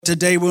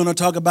Today we're going to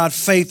talk about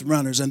faith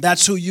runners, and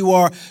that's who you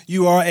are.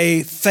 You are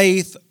a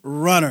faith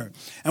runner.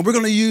 And we're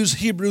going to use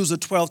Hebrews, the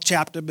 12th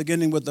chapter,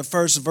 beginning with the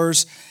first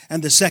verse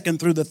and the second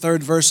through the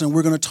third verse, and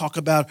we're going to talk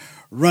about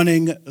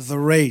running the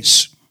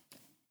race.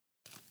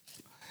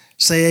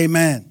 Say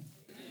amen.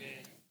 Amen.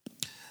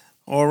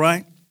 All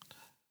right.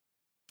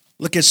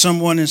 Look at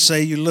someone and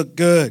say, you look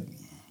good.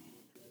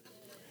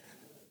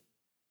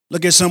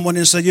 Look at someone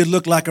and say, you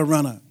look like a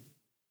runner.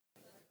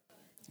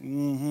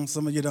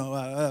 Some of you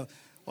don't.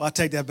 Well, I'll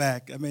take that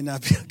back. I may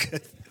not be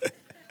good.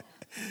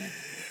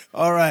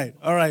 All right.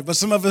 But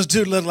some of us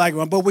do look like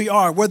one. But we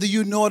are. Whether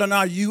you know it or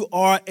not, you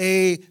are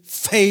a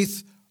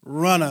faith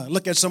runner.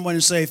 Look at someone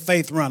and say,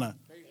 faith runner.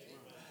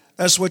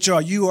 That's what you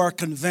are. You are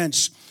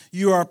convinced.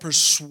 You are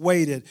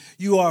persuaded.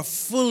 You are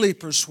fully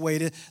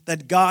persuaded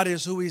that God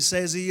is who He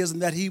says He is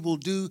and that He will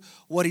do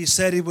what He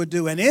said He would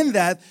do. And in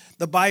that,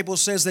 the Bible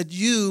says that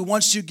you,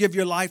 once you give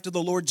your life to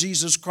the Lord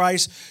Jesus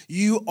Christ,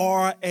 you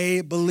are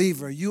a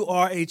believer. You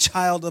are a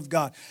child of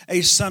God,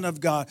 a son of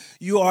God.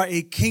 You are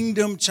a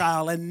kingdom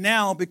child. And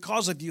now,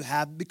 because you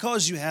have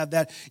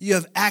that, you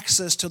have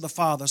access to the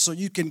Father. So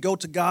you can go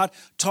to God,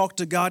 talk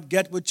to God,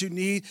 get what you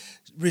need,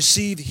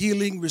 receive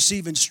healing,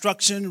 receive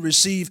instruction,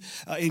 receive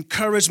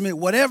encouragement.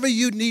 Whatever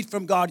you need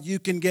from God, you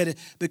can get it,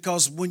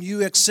 because when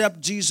you accept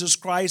Jesus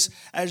Christ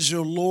as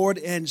your Lord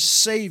and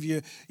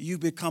Savior, you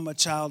become a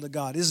child of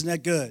God. Isn't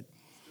that good?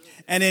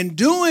 And in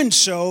doing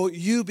so,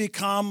 you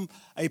become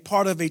a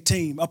part of a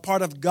team, a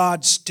part of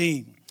God's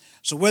team.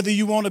 So whether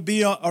you want to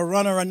be a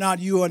runner or not,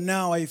 you are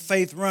now a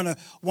faith runner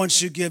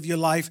once you give your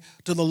life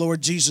to the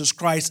Lord Jesus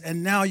Christ.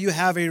 And now you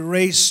have a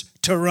race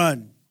to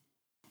run,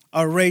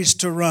 a race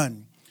to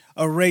run.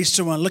 A race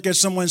to run. Look at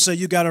someone and say,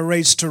 you got a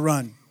race to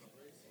run.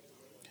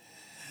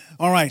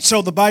 All right,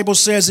 so the Bible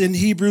says in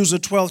Hebrews, the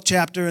 12th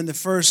chapter, in the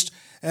first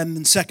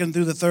and second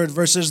through the third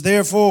verses,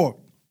 therefore,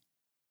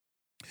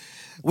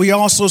 we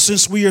also,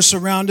 since we are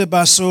surrounded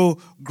by so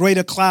great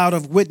a cloud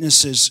of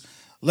witnesses,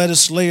 let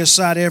us lay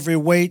aside every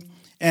weight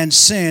and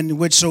sin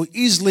which so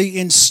easily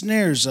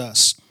ensnares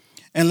us,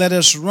 and let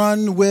us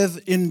run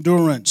with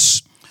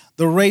endurance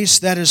the race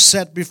that is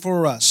set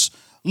before us,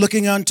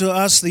 looking unto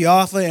us, the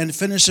author and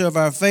finisher of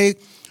our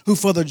faith, who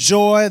for the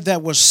joy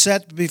that was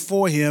set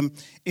before him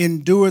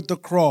endured the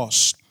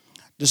cross,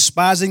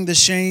 despising the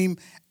shame,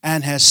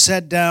 and has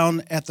sat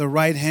down at the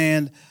right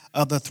hand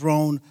of the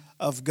throne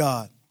of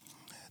God.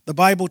 The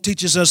Bible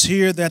teaches us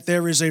here that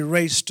there is a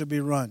race to be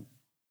run.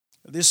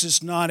 This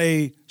is not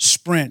a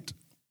sprint.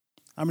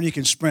 How many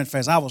can sprint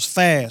fast? I was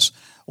fast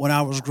when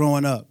I was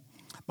growing up.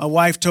 My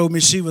wife told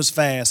me she was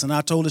fast, and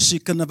I told her she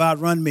couldn't have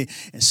outrun me.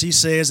 And she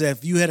says that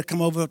if you had to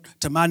come over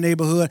to my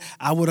neighborhood,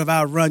 I would have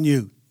outrun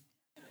you.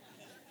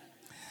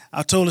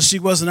 I told her she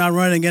wasn't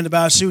outrunning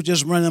anybody. She was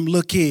just running them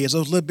little kids,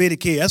 those little bitty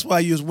kids. That's why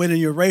you was winning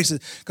your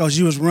races, because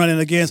you was running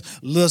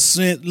against Lil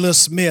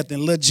Smith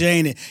and Lil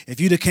Janie.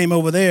 If you'd have came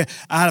over there,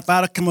 if I'd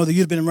have come over there,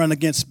 you'd have been running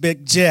against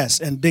Big Jess,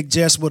 and Big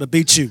Jess would have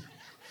beat you.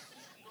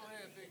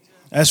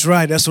 That's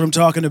right. That's what I'm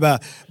talking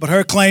about. But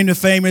her claim to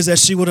fame is that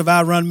she would have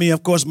outrun me.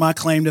 Of course, my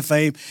claim to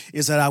fame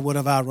is that I would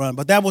have outrun.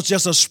 But that was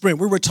just a sprint.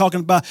 We were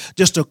talking about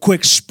just a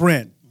quick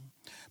sprint.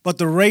 But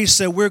the race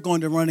that we're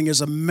going to running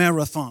is a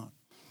marathon.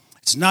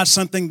 It's not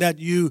something that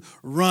you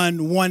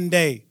run one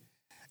day.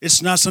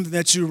 It's not something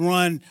that you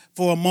run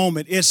for a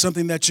moment. It's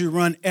something that you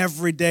run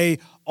every day,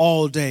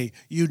 all day.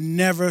 You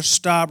never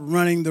stop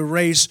running the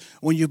race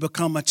when you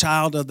become a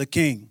child of the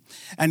King.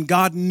 And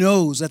God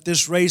knows that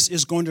this race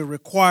is going to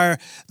require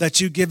that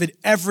you give it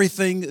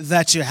everything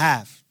that you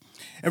have.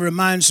 It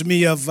reminds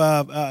me of,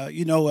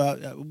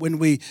 when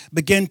we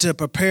begin to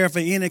prepare for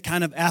any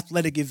kind of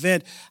athletic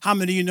event, how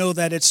many of you know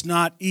that it's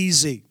not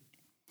easy?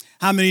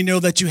 How many know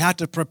that you have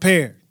to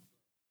prepare?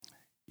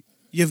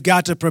 You've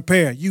got to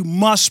prepare. You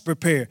must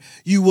prepare.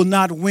 You will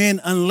not win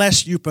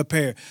unless you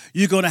prepare.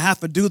 You're going to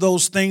have to do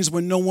those things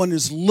when no one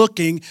is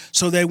looking,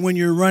 so that when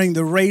you're running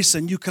the race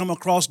and you come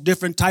across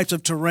different types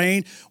of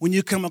terrain, when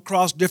you come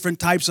across different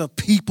types of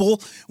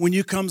people, when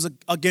you come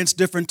against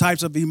different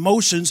types of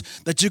emotions,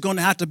 that you're going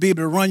to have to be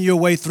able to run your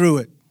way through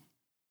it.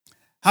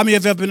 How many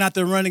of you have ever been out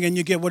there running and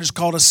you get what is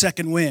called a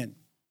second wind?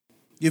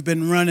 You've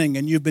been running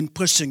and you've been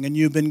pushing and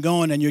you've been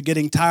going and you're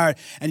getting tired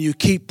and you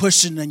keep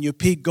pushing and you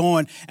keep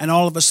going, and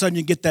all of a sudden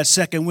you get that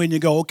second wind. You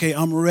go, okay,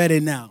 I'm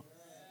ready now.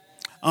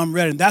 I'm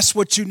ready. That's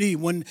what you need.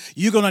 When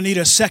you're going to need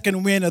a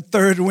second wind, a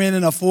third wind,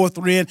 and a fourth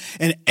wind,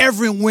 and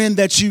every wind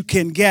that you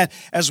can get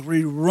as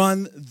we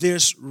run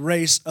this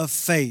race of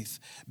faith.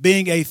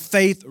 Being a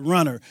faith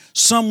runner,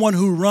 someone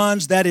who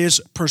runs that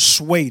is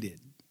persuaded.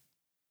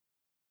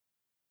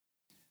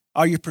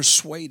 Are you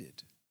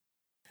persuaded?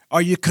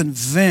 Are you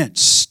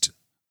convinced?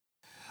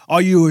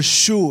 Are you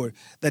assured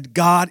that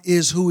God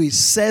is who He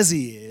says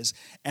He is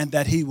and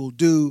that He will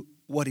do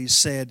what He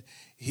said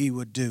He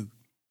would do?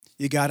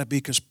 You got to be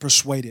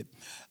persuaded.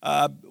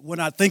 When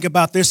I think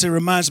about this, it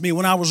reminds me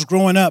when I was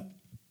growing up,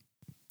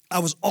 I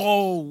was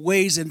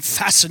always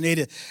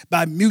fascinated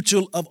by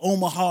Mutual of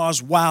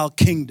Omaha's Wild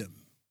Kingdom.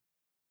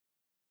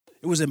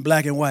 It was in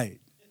black and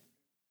white.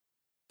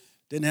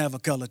 Didn't have a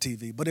color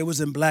TV, but it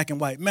was in black and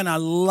white. Man, I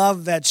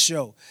love that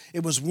show.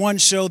 It was one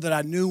show that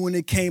I knew when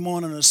it came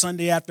on a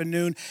Sunday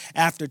afternoon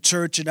after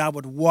church, and I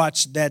would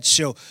watch that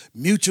show.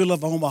 Mutual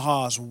of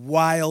Omaha's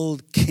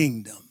Wild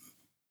Kingdom.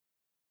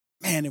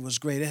 Man, it was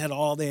great. It had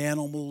all the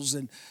animals,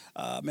 and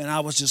man, I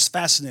was just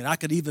fascinated. I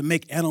could even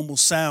make animal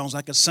sounds.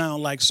 I could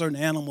sound like certain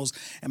animals,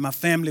 and my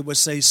family would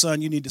say,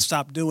 son, you need to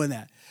stop doing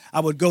that. I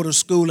would go to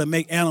school and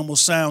make animal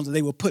sounds, and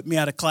they would put me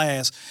out of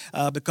class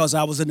because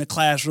I was in the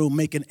classroom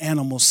making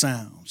animal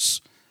sounds.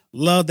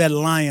 Love that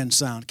lion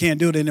sound. Can't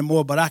do it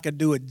anymore, but I could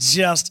do it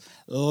just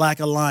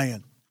like a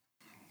lion.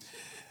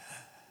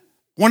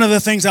 One of the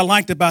things I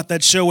liked about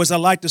that show is I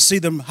liked to see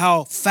them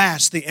how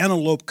fast the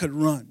antelope could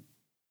run,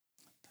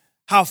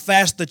 how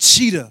fast the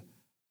cheetah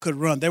could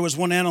run. There was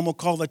one animal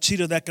called the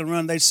cheetah that could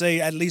run, they say,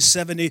 at least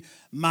 70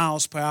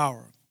 miles per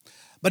hour.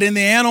 But in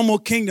the animal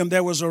kingdom,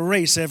 there was a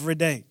race every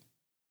day.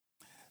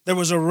 There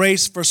was a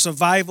race for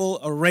survival,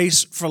 a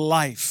race for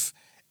life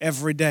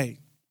every day.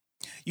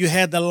 You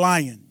had the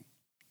lion.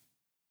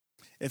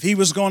 If he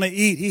was going to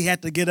eat, he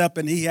had to get up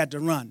and he had to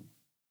run.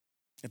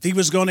 If he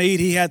was going to eat,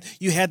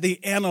 you had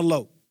the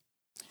antelope.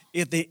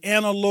 If the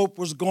antelope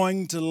was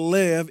going to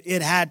live,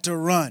 it had to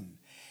run.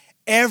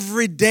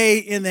 Every day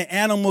in the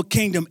animal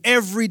kingdom,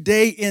 every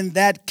day in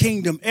that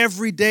kingdom,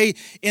 every day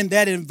in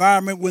that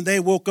environment, when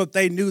they woke up,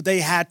 they knew they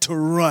had to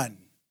run.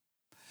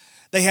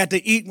 They had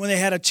to eat when they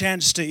had a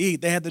chance to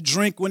eat. They had to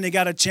drink when they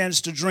got a chance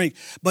to drink.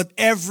 But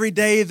every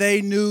day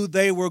they knew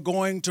they were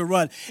going to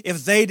run.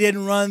 If they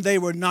didn't run, they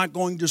were not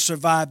going to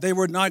survive. They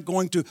were not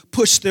going to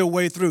push their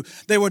way through.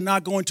 They were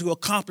not going to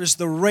accomplish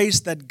the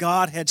race that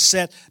God had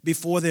set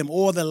before them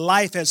or the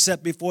life had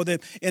set before them.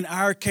 In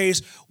our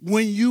case,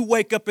 when you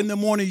wake up in the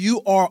morning,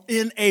 you are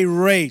in a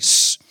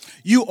race.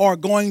 You are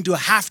going to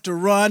have to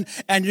run,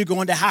 and you're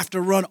going to have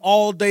to run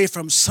all day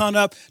from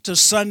sunup to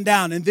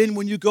sundown. And then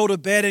when you go to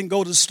bed and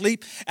go to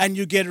sleep and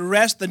you get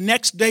rest, the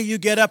next day you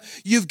get up,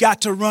 you've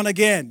got to run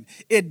again.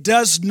 It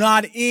does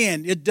not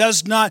end.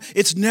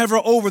 It's never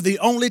over. The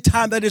only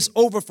time that it's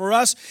over for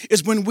us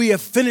is when we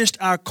have finished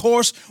our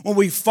course, when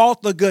we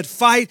fought the good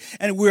fight,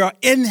 and we are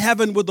in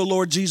heaven with the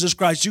Lord Jesus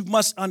Christ. You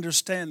must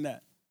understand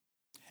that.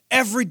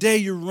 Every day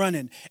you're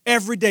running.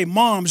 Every day.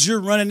 Moms, you're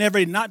running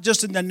every day, not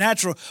just in the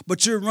natural,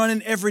 but you're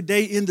running every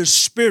day in the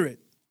spirit.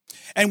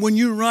 And when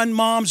you run,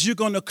 moms, you're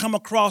going to come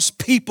across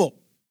people.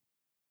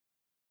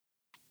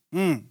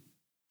 When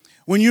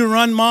you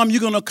run, mom, you're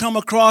going to come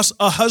across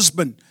a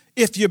husband.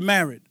 If you're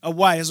married,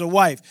 as a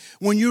wife.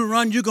 When you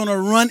run, you're going to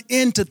run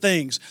into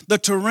things. The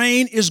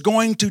terrain is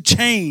going to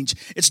change.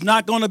 It's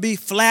not going to be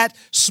flat,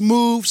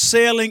 smooth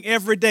sailing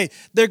every day.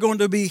 There are going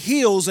to be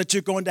hills that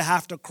you're going to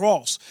have to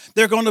cross.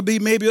 There are going to be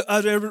maybe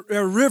other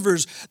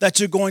rivers that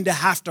you're going to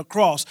have to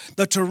cross.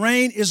 The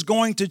terrain is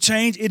going to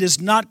change. It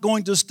is not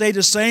going to stay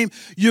the same.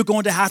 You're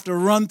going to have to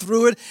run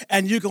through it,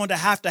 and you're going to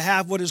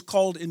have what is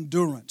called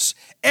endurance.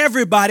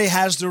 Everybody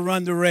has to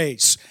run the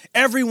race.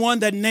 Everyone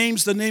that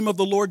names the name of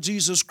the Lord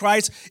Jesus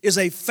Christ is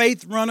a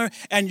faith runner,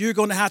 and you're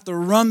going to have to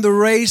run the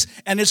race,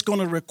 and it's going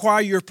to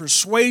require your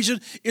persuasion.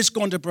 It's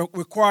going to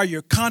require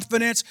your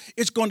confidence.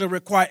 It's going to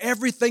require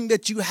everything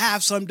that you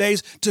have some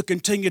days to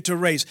continue to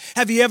race.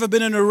 Have you ever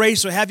been in a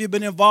race, or have you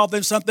been involved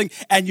in something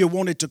and you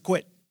wanted to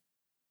quit?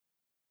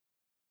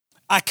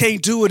 I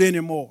can't do it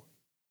anymore.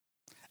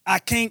 I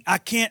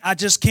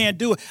just can't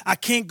do it. I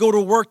can't go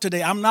to work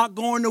today. I'm not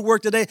going to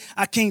work today.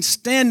 I can't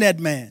stand that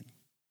man.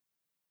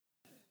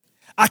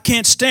 I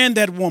can't stand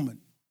that woman.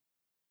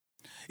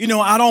 You know,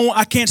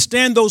 I can't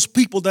stand those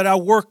people that I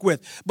work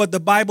with. But the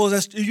Bible,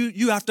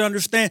 you have to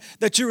understand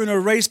that you're in a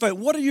race. But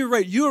what are you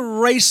racing?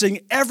 You're racing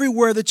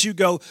everywhere that you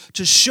go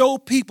to show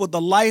people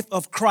the life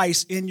of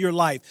Christ in your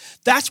life.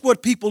 That's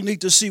what people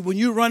need to see. When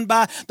you run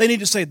by, they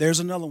need to say, there's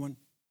another one.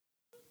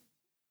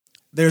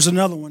 There's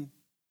another one.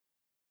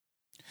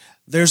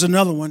 There's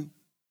another one.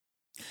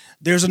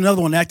 There's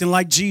another one acting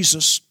like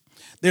Jesus.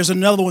 There's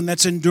another one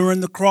that's enduring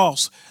the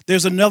cross.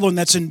 There's another one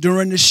that's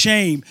enduring the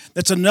shame.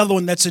 That's another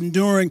one that's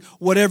enduring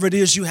whatever it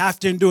is you have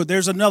to endure.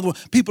 There's another one.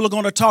 People are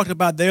going to talk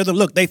about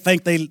they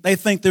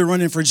think they're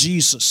running for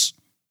Jesus.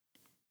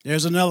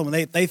 There's another one.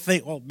 They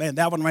think, oh man,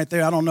 that one right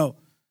there, I don't know.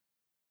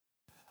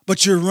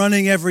 But you're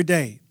running every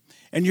day.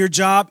 And your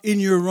job in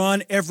your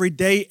run every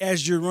day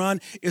as you run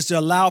is to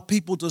allow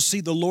people to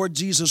see the Lord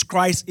Jesus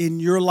Christ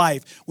in your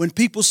life. When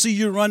people see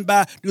you run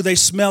by, do they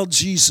smell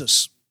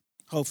Jesus?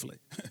 Hopefully.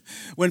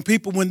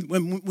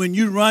 When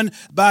you run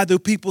by, do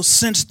people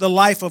sense the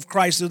life of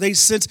Christ? Do they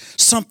sense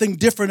something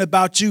different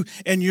about you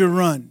and your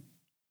run?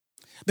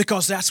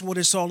 Because that's what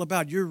it's all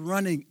about. You're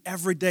running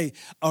every day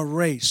a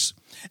race.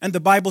 And the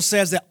Bible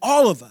says that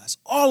all of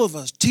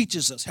us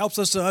teaches us, helps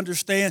us to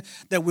understand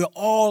that we're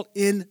all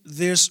in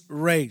this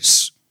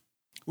race.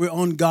 We're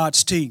on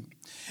God's team.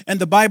 And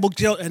the Bible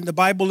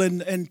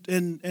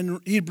in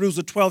Hebrews,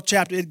 the 12th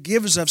chapter, it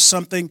gives us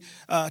something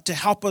to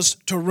help us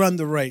to run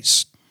the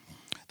race.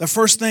 The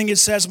first thing it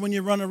says when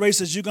you run a race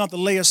is you're going to have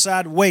to lay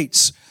aside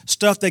weights,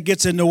 stuff that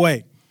gets in the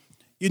way.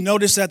 You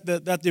notice that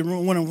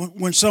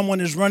when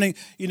someone is running,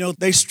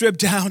 they strip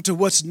down to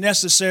what's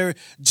necessary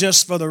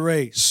just for the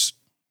race.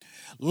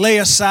 Lay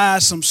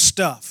aside some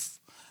stuff.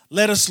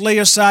 Let us lay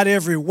aside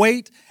every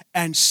weight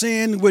and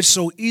sin which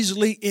so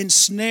easily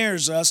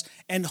ensnares us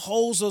and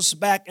holds us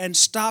back and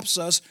stops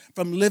us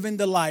from living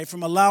the life,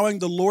 from allowing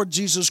the Lord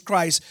Jesus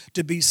Christ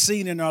to be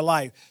seen in our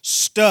life.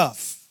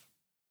 Stuff,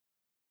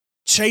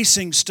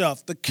 chasing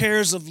stuff, the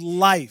cares of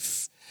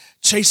life,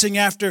 chasing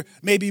after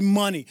maybe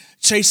money,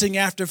 chasing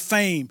after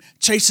fame,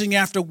 chasing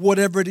after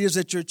whatever it is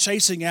that you're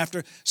chasing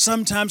after.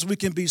 Sometimes we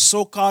can be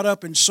so caught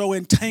up and so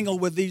entangled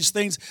with these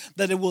things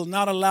that it will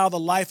not allow the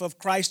life of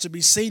Christ to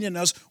be seen in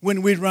us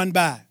when we run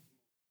by.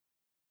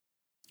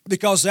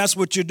 Because that's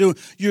what you're doing.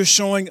 You're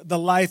showing the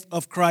life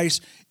of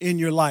Christ in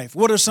your life.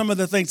 What are some of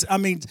the things?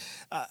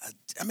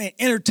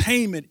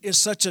 Entertainment is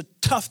such a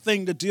tough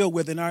thing to deal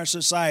with in our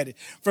society.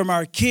 From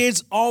our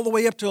kids all the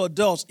way up to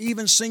adults,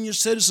 even senior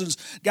citizens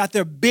got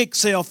their big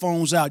cell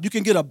phones out. You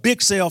can get a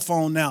big cell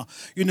phone now.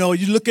 You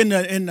look in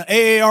the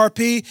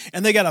AARP,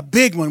 and they got a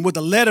big one with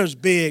the letters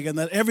big and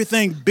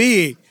everything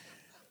big.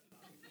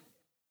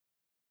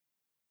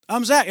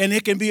 And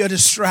it can be a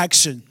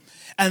distraction.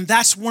 And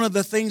that's one of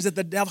the things that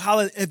the devil,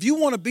 if you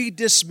want to be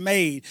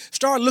dismayed,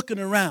 start looking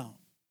around.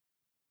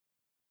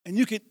 And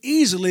you can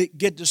easily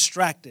get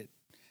distracted.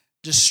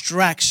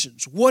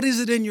 Distractions. What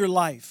is it in your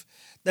life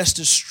that's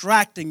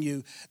distracting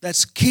you,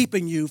 that's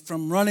keeping you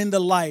from running the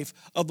life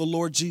of the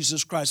Lord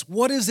Jesus Christ?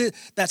 What is it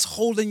that's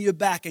holding you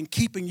back and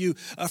keeping you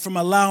from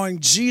allowing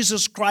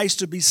Jesus Christ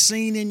to be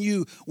seen in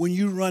you when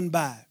you run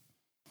by?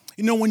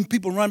 When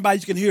people run by,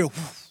 you can hear,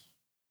 whoof,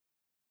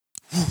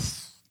 whoof.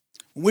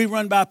 When we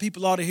run by,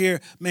 people ought to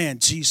hear, man,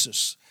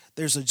 Jesus.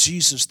 There's a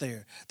Jesus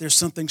there. There's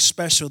something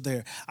special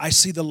there. I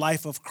see the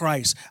life of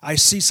Christ. I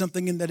see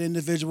something in that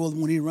individual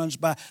when he runs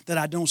by that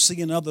I don't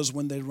see in others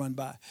when they run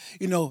by.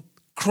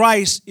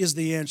 Christ is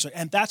the answer,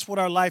 and that's what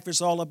our life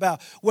is all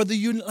about.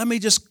 Let me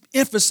just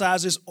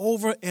emphasize this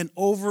over and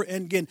over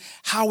and again,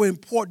 how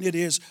important it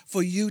is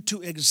for you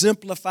to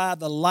exemplify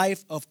the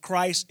life of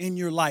Christ in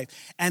your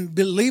life. And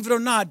believe it or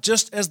not,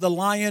 just as the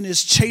lion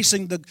is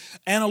chasing the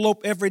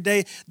antelope every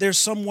day, there's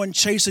someone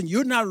chasing.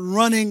 You're not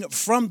running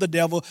from the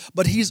devil,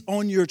 but he's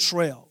on your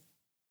trail.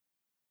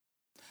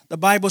 The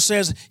Bible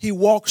says he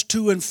walks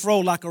to and fro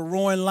like a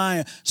roaring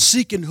lion,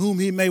 seeking whom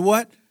he may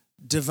what?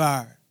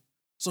 Devour.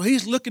 So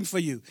he's looking for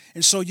you.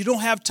 And so you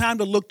don't have time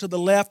to look to the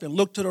left and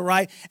look to the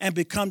right and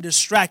become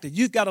distracted.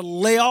 You've got to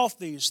lay off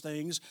these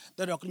things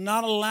that are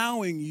not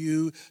allowing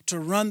you to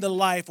run the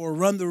life or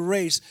run the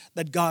race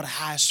that God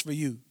has for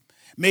you.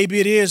 Maybe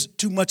it is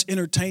too much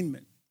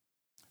entertainment.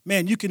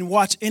 Man, you can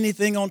watch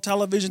anything on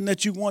television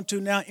that you want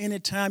to now,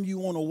 anytime you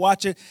want to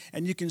watch it,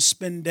 and you can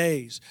spend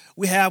days.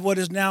 We have what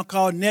is now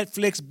called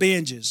Netflix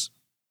binges.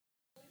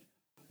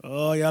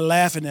 Oh, y'all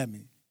laughing at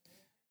me.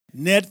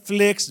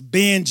 Netflix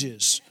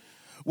binges,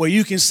 where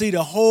you can see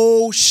the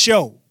whole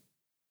show.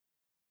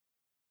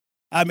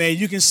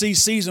 You can see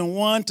season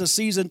 1 to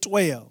season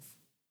 12.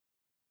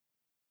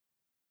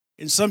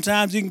 And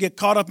sometimes you can get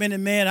caught up in it,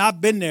 man.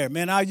 I've been there,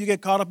 man. You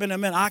get caught up in it,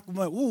 man. I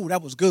went, ooh,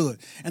 that was good.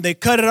 And they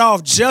cut it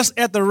off just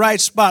at the right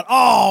spot.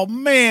 Oh,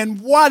 man,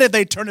 why did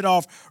they turn it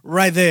off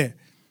right there?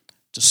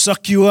 To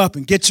suck you up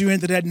and get you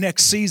into that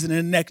next season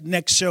and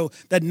next show,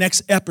 that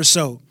next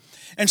episode.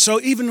 And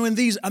so even when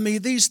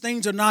these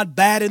things are not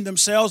bad in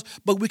themselves,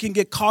 but we can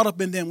get caught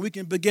up in them. We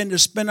can begin to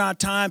spend our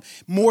time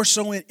more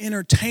so in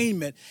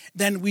entertainment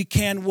than we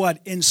can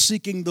in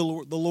seeking the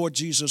Lord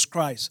Jesus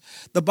Christ.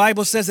 The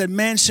Bible says that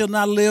man shall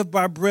not live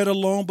by bread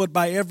alone, but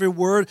by every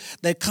word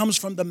that comes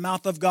from the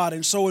mouth of God.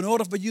 And so in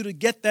order for you to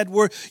get that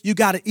word, you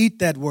got to eat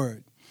that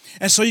word.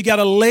 And so you got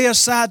to lay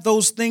aside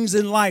those things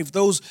in life,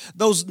 those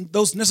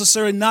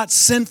necessary, not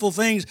sinful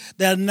things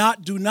that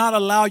do not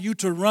allow you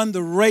to run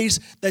the race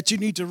that you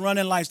need to run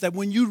in life. That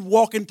when you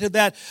walk into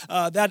that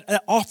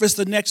office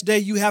the next day,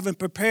 you haven't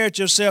prepared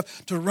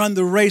yourself to run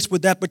the race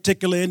with that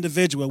particular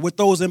individual, with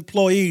those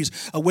employees,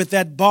 or with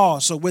that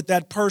boss, or with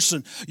that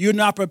person. You're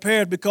not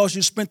prepared because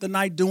you spent the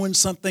night doing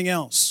something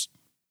else.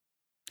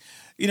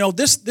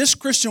 This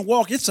Christian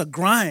walk, it's a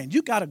grind.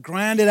 You got to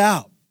grind it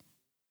out.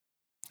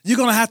 You're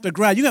going to have to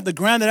grind. You have to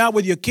grind it out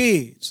with your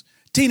kids,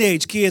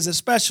 teenage kids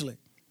especially.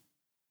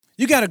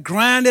 You got to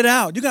grind it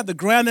out. You got to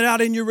grind it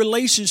out in your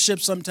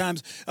relationships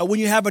sometimes when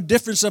you have a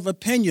difference of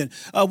opinion,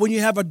 when you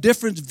have a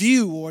different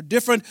view or a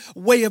different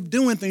way of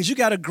doing things. You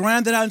got to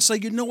grind it out and say,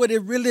 you know what, it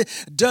really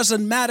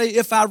doesn't matter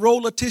if I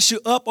roll a tissue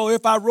up or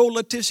if I roll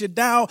a tissue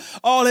down.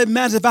 All it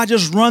matters is if I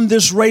just run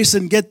this race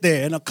and get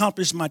there and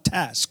accomplish my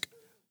task.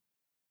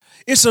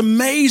 It's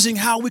amazing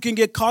how we can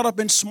get caught up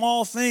in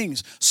small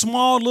things,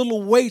 small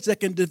little weights that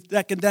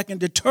can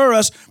deter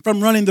us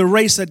from running the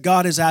race that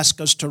God has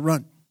asked us to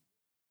run.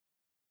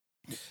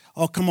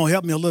 Oh, come on,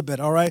 help me a little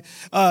bit, all right?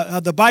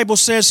 The Bible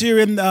says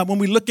here, when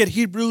we look at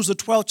Hebrews, the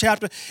 12th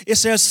chapter, it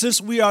says, since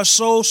we are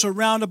so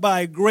surrounded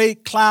by a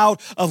great cloud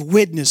of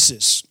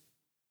witnesses.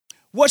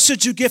 What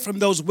should you get from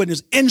those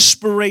witnesses?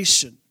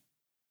 Inspiration.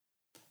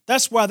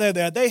 That's why they're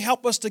there. They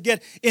help us to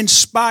get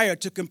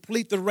inspired to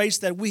complete the race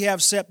that we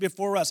have set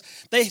before us.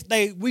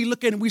 We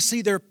look in and we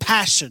see their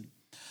passion.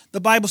 The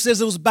Bible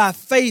says it was by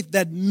faith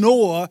that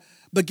Noah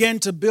began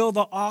to build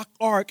the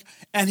ark,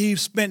 and he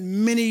spent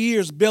many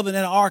years building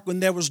that ark when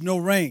there was no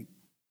rain.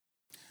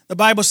 The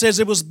Bible says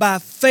it was by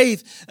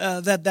faith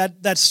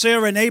that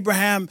Sarah and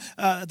Abraham,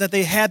 that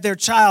they had their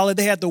child, and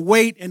they had to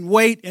wait and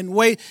wait and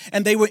wait,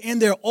 and they were in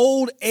their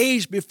old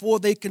age before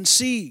they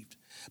conceived.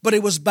 But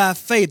it was by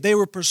faith. They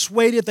were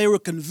persuaded, they were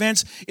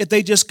convinced, if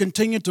they just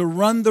continued to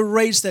run the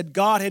race that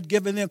God had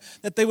given them,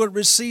 that they would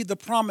receive the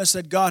promise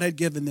that God had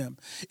given them.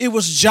 It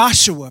was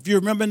Joshua. If you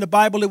remember in the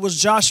Bible, it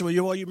was Joshua.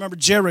 You remember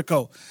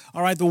Jericho.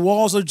 All right, the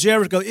walls of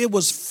Jericho. It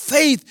was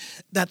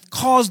faith that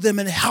caused them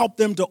and helped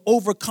them to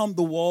overcome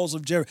the walls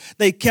of Jericho.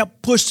 They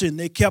kept pushing,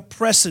 they kept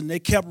pressing, they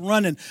kept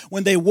running.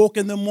 When they woke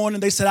in the morning,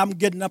 they said, I'm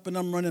getting up and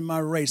I'm running my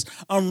race.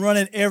 I'm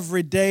running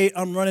every day.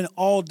 I'm running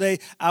all day.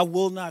 I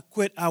will not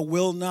quit. I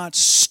will not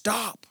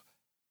stop.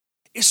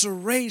 It's a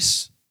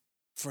race,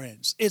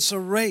 friends. It's a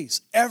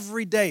race.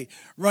 Every day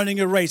running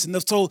a race. And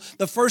so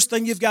the first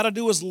thing you've got to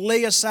do is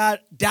lay aside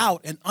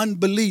doubt and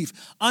unbelief.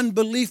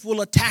 Unbelief will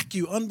attack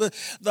you.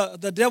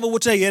 The devil will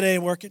tell you it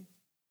ain't working.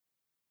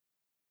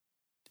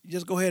 You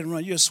just go ahead and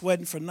run. You're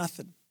sweating for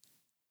nothing.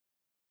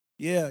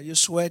 Yeah, you're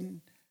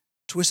sweating.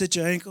 Twisted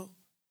your ankle.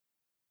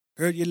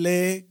 Hurt your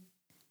leg.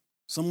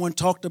 Someone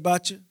talked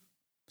about you.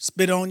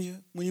 Spit on you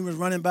when you was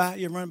running by.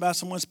 You're running by,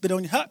 someone spit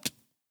on you. Hup.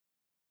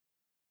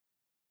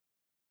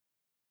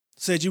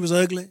 Said you was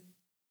ugly.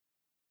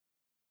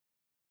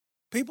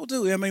 People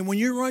do. I mean, when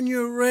you run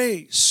your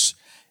race,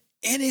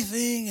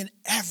 anything and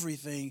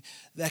everything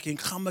that can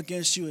come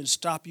against you and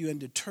stop you and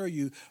deter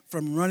you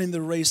from running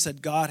the race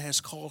that God has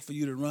called for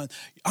you to run.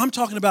 I'm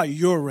talking about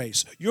your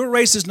race. Your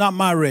race is not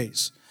my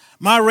race.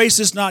 My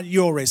race is not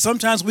your race.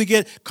 Sometimes we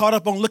get caught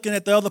up on looking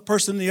at the other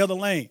person in the other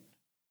lane.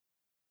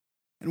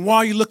 And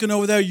while you're looking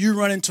over there, you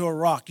run into a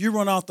rock. You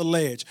run off the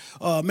ledge.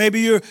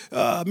 Maybe you're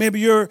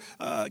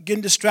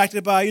getting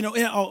distracted by,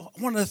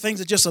 one of the things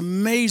that just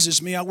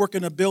amazes me. I work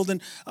in a building,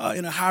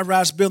 in a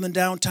high-rise building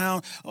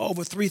downtown,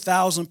 over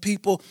 3,000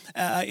 people.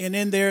 And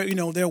in there,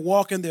 they're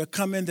walking, they're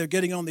coming, they're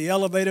getting on the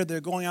elevator, they're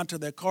going out to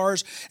their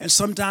cars. And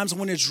sometimes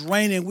when it's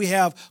raining, we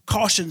have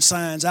caution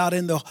signs out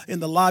in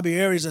the lobby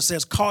areas that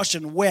says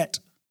caution wet.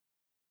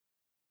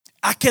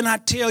 I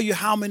cannot tell you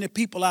how many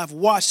people I've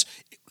watched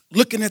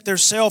looking at their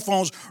cell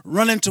phones,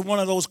 run into one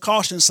of those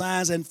caution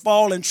signs and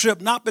fall and trip,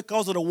 not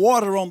because of the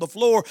water on the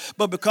floor,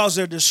 but because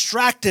they're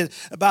distracted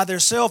by their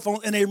cell phone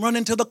and they run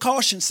into the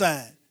caution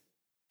sign.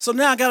 So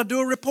now I got to do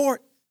a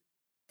report.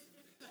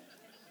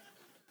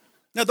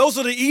 Now, those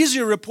are the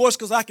easier reports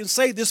because I can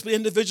say this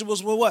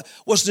individual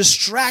was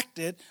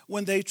distracted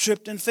when they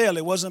tripped and fell.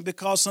 It wasn't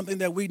because something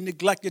that we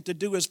neglected to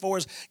do as far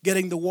as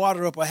getting the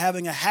water up or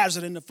having a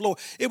hazard in the floor.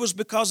 It was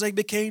because they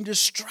became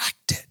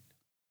distracted.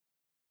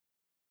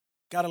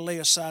 Got to lay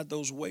aside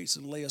those weights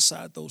and lay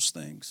aside those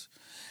things.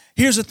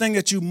 Here's the thing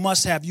that you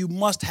must have. You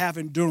must have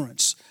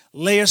endurance.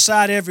 Lay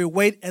aside every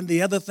weight, and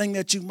the other thing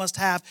that you must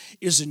have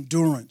is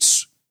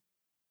endurance.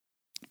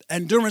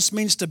 Endurance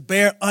means to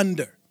bear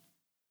under.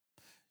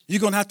 You're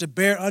going to have to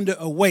bear under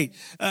a weight.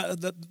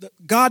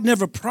 God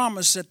never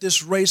promised that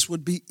this race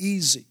would be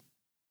easy.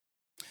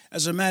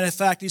 As a matter of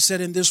fact, he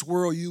said, in this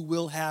world you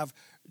will have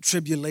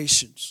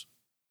tribulations.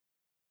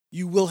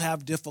 You will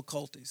have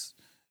difficulties.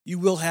 You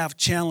will have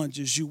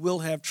challenges. You will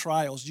have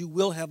trials. You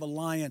will have a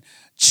lion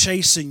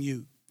chasing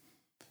you.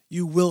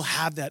 You will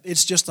have that.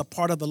 It's just a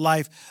part of the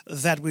life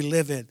that we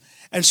live in.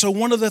 And so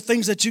one of the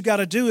things that you got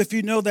to do, if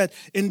you know that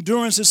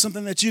endurance is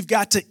something that you've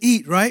got to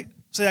eat, right?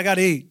 Say, I got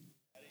to eat.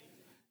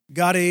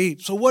 Got to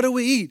eat. So what do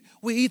we eat?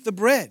 We eat the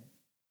bread.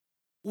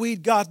 We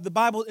eat God. The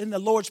Bible in the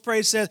Lord's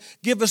Prayer says,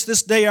 give us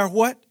this day our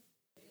what?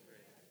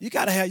 You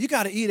got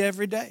to eat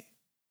every day.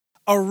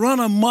 A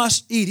runner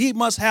must eat. He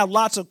must have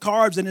lots of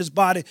carbs in his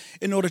body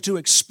in order to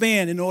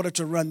expand, in order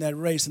to run that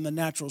race in the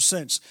natural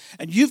sense.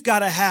 And you've got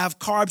to have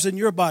carbs in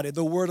your body,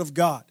 the Word of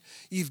God.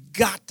 You've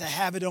got to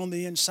have it on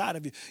the inside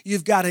of you.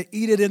 You've got to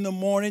eat it in the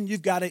morning.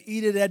 You've got to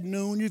eat it at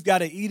noon. You've got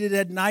to eat it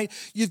at night.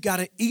 You've got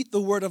to eat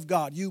the Word of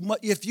God.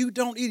 If you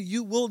don't eat it,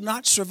 you will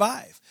not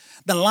survive.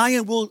 The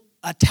lion will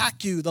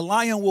attack you. The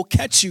lion will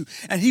catch you,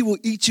 and he will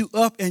eat you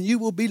up, and you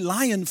will be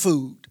lion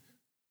food.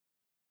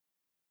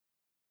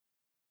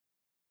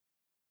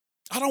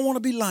 I don't want to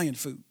be lion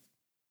food.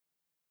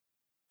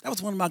 That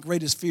was one of my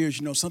greatest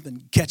fears,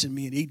 something catching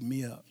me and eating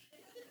me up.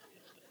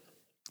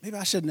 Maybe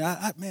I shouldn't.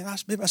 Maybe I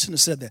shouldn't have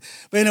said that.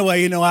 But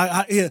anyway,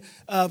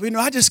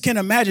 I just can't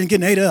imagine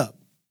getting ate up.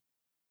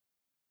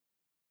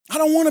 I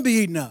don't want to be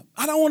eaten up.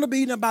 I don't want to be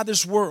eaten up by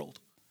this world.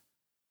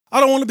 I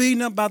don't want to be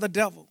eaten up by the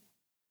devil.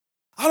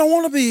 I don't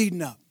want to be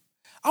eaten up.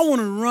 I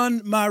want to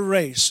run my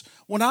race.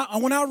 When I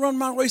run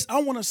my race,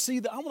 I want to see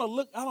that. I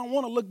don't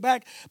want to look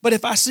back. But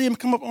if I see him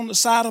come up on the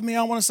side of me,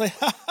 I want to say,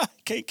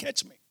 can't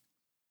catch me.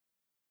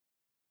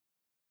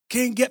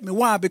 Can't get me.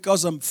 Why?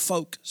 Because I'm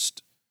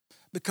focused.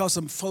 Because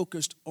I'm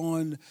focused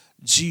on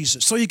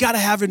Jesus. So you got to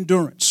have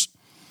endurance.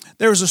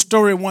 There was a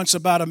story once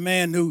about a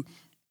man who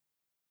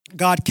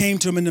God came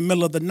to him in the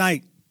middle of the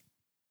night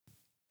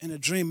in a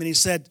dream, and he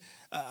said,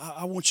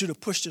 I want you to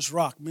push this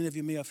rock. Many of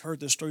you may have heard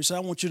this story. He said,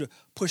 I want you to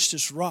push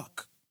this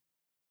rock.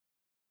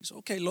 He said,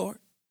 okay, Lord.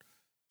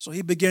 So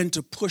he began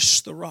to push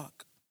the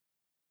rock.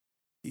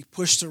 He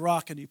pushed the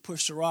rock and he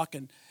pushed the rock,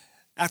 and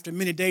after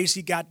many days,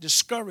 he got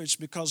discouraged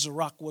because the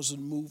rock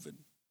wasn't moving.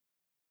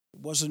 It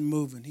wasn't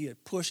moving. He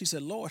had pushed. He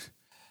said, Lord,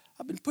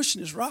 I've been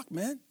pushing this rock,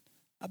 man.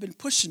 I've been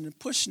pushing and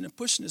pushing and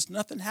pushing. There's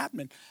nothing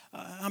happening.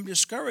 I'm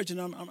discouraged,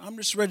 and I'm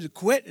just ready to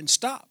quit and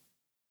stop.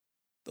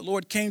 The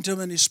Lord came to him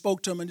and he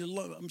spoke to him, and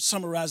I'm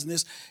summarizing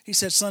this. He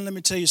said, son, let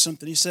me tell you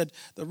something. He said,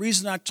 the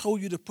reason I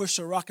told you to push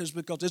the rock is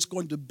because it's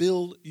going to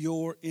build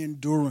your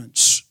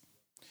endurance.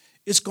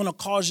 It's going to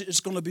cause you, it's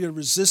going to be a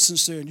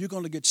resistance there, and you're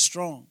going to get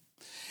strong.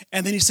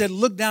 And then he said,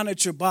 look down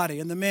at your body.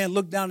 And the man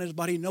looked down at his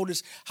body. He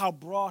noticed how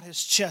broad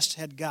his chest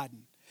had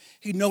gotten.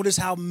 He noticed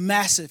how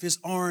massive his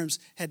arms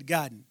had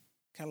gotten,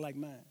 kind of like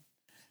mine.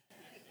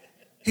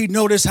 He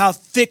noticed how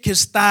thick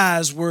his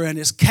thighs were and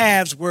his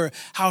calves were,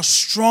 how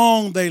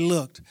strong they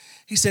looked.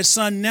 He said,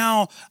 son,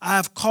 now I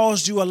have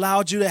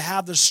allowed you to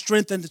have the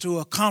strength and to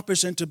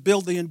accomplish and to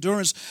build the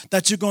endurance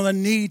that you're going to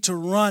need to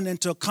run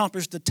and to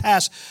accomplish the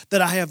task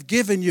that I have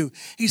given you.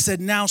 He said,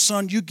 now,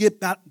 son, you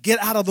get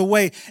out of the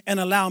way and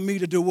allow me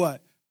to do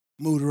what?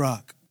 Move the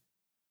rock.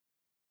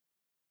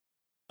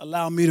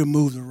 Allow me to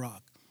move the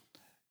rock.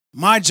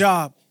 My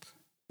job,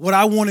 what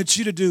I wanted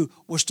you to do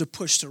was to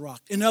push the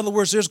rock. In other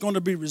words, there's going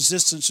to be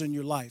resistance in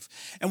your life.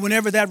 And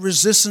whenever that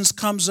resistance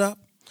comes up,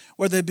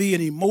 whether it be an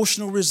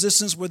emotional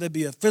resistance, whether it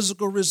be a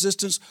physical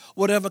resistance,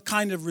 whatever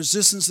kind of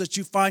resistance that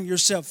you find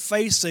yourself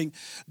facing,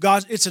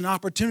 God, it's an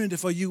opportunity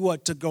for you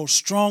to go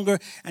stronger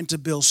and to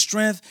build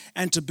strength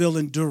and to build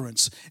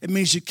endurance. It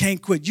means you can't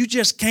quit. You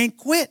just can't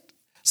quit.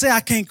 Say,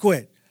 I can't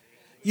quit.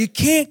 You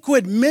can't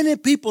quit. Many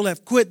people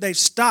have quit. They've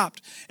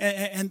stopped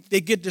and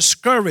they get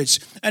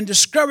discouraged. And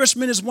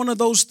discouragement is one of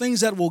those things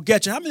that will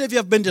get you. How many of you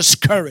have been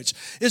discouraged?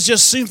 It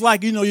just seems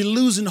like, you're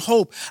losing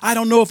hope. I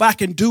don't know if I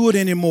can do it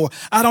anymore.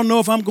 I don't know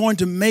if I'm going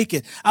to make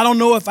it. I don't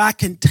know if I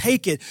can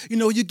take it.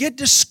 You get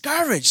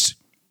discouraged.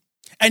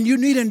 And you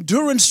need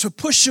endurance to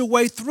push your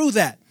way through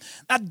that.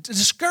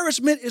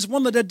 Discouragement is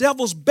one of the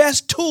devil's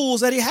best tools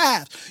that he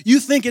has.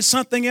 You think it's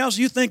something else.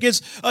 You think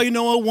it's,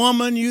 a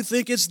woman. You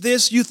think it's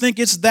this. You think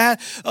it's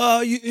that.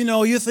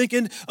 You're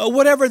thinking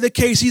whatever the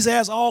case. He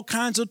has all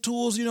kinds of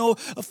tools, a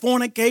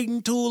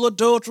fornicating tool,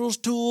 adulterous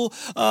tool.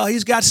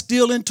 He's got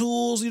stealing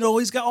tools.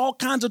 He's got all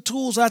kinds of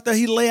tools out there.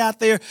 He lay out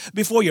there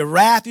before your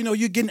wrath.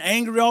 You're getting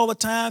angry all the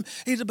time.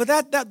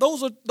 But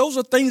those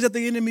are things that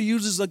the enemy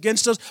uses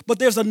against us. But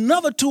there's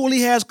another tool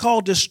he has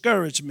called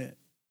discouragement.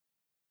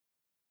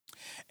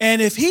 And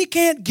if he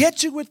can't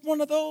get you with one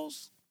of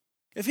those,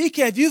 if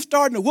you're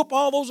starting to whoop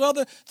all those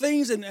other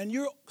things and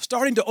you're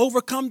starting to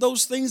overcome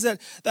those things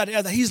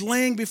that he's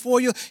laying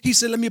before you, he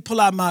said, let me pull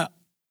out my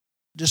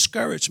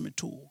discouragement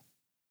tool.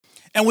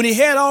 And when he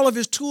had all of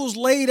his tools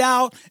laid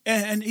out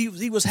and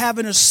he was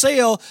having a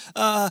sale,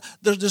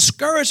 the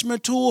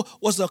discouragement tool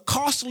was the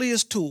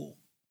costliest tool.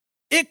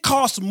 It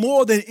cost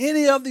more than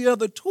any of the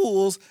other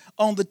tools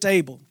on the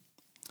table.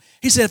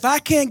 He said, if I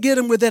can't get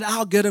him with that,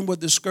 I'll get him with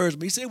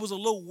discouragement. He said it was a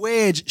little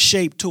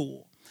wedge-shaped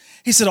tool.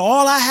 He said,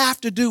 all I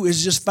have to do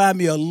is just find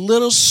me a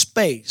little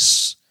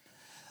space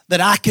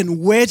that I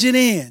can wedge it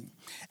in.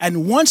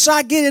 And once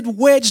I get it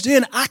wedged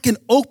in, I can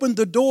open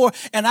the door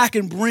and I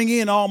can bring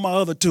in all my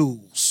other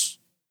tools.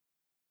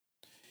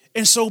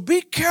 And so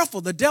be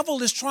careful. The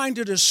devil is trying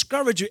to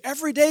discourage you.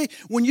 Every day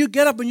when you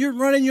get up and you're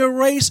running your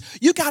race,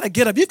 you got to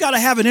get up. You've got to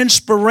have an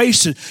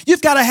inspiration.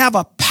 You've got to have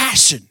a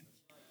passion.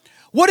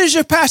 What is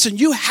your passion?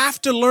 You have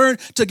to learn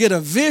to get a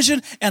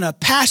vision and a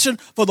passion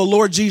for the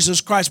Lord Jesus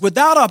Christ.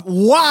 Without a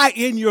why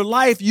in your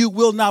life, you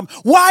will not.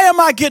 Why am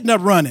I getting up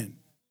running?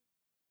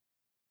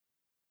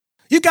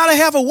 You got to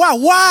have a why.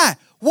 Why?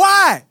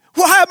 Why?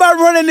 Why am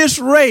I running this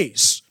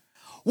race?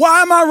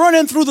 Why am I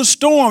running through the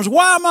storms?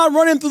 Why am I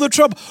running through the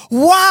trouble?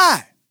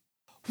 Why?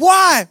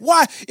 Why?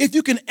 Why? If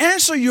you can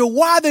answer your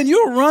why, then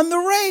you'll run the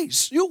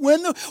race. You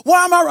win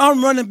why am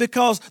I'm running?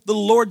 Because the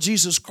Lord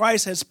Jesus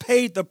Christ has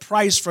paid the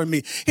price for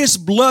me. His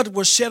blood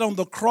was shed on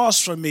the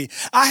cross for me.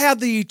 I have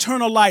the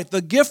eternal life,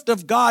 the gift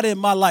of God in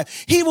my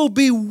life. He will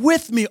be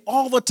with me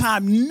all the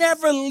time,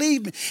 never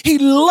leave me. He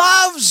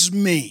loves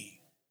me.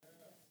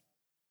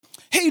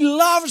 He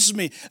loves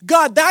me.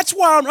 God, that's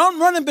why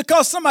I'm running,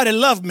 because somebody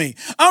loved me.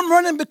 I'm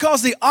running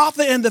because the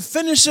author and the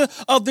finisher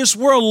of this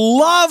world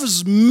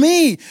loves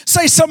me.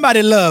 Say,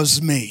 somebody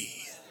loves me.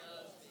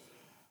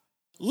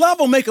 Love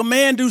will make a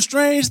man do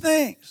strange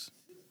things.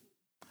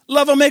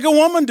 Love will make a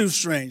woman do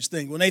strange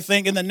things when they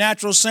think in the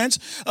natural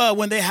sense,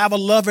 when they have a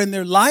lover in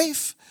their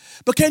life.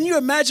 But can you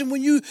imagine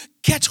when you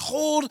catch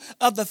hold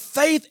of the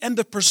faith and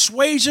the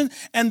persuasion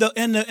and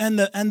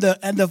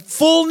the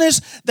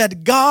fullness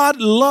that God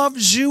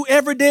loves you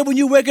every day when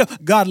you wake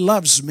up? God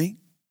loves me.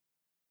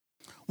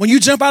 When you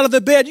jump out of the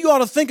bed, you ought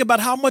to think about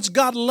how much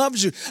God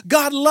loves you.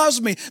 God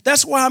loves me.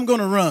 That's why I'm going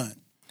to run.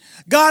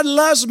 God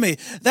loves me.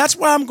 That's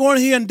why I'm going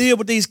here and deal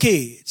with these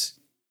kids.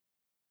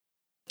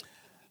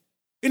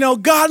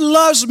 God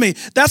loves me.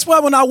 That's why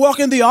when I walk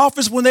in the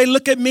office, when they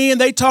look at me and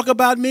they talk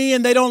about me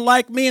and they don't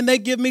like me and they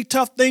give me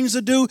tough things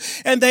to do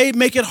and they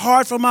make it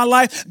hard for my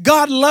life,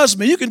 God loves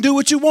me. You can do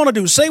what you want to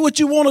do. Say what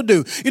you want to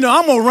do.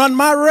 I'm going to run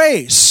my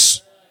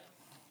race.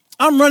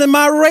 I'm running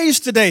my race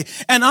today,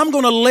 and I'm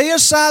going to lay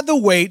aside the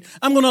weight.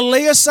 I'm going to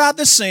lay aside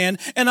the sin,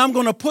 and I'm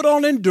going to put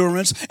on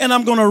endurance, and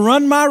I'm going to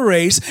run my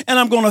race, and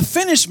I'm going to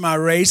finish my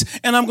race,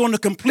 and I'm going to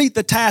complete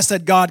the task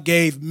that God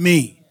gave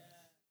me.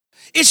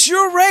 It's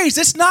your race.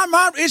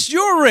 It's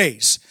your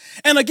race.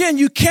 And again,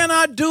 you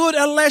cannot do it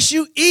unless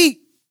you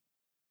eat.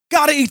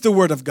 Got to eat the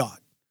word of God.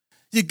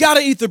 You got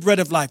to eat the bread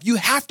of life. You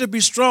have to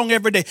be strong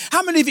every day.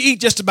 How many of you eat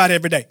just about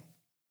every day?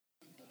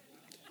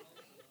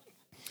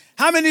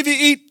 How many of you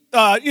eat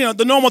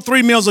the normal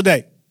 3 meals a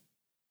day?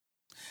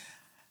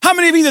 How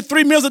many of you eat the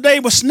 3 meals a day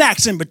with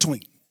snacks in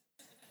between?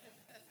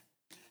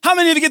 How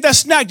many of you get that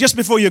snack just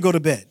before you go to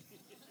bed?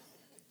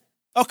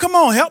 Oh, come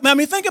on, help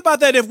me. Think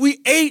about that. If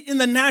we ate in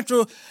the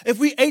natural, if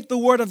we ate the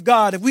word of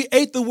God, if we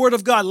ate the word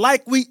of God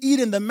like we eat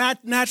in the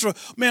natural,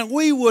 man,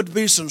 we would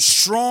be some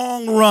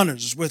strong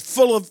runners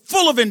full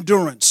of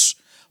endurance,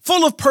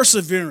 full of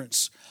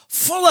perseverance,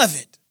 full of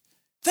it.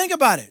 Think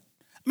about it.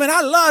 Man,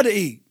 I love to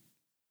eat.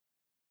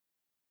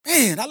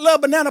 Man, I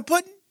love banana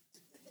pudding.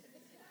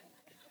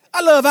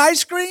 I love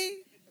ice cream,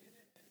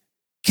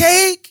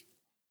 cake.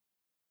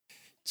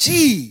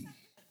 Gee,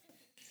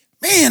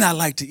 man, I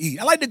like to eat.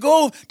 I like to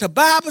go to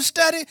Bible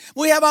study.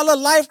 We have our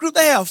little life group.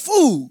 They have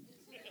food.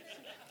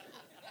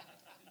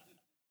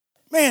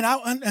 Man,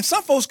 and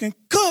some folks can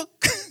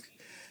cook,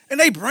 and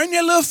they bring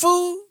their little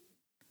food,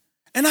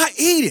 and I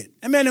eat it.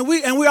 And man, and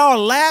we all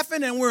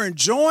laughing and we're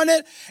enjoying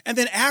it. And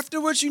then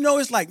afterwards,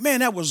 it's like, man,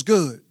 that was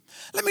good.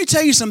 Let me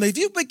tell you something. If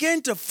you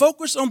begin to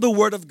focus on the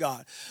word of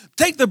God,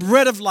 take the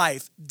bread of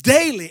life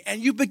daily, and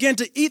you begin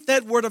to eat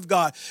that word of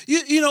God,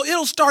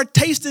 it'll start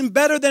tasting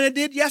better than it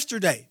did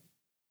yesterday.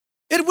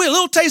 It will.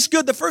 It'll taste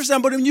good the first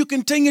time, but when you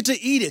continue to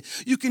eat it,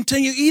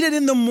 eat it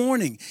in the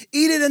morning,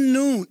 eat it at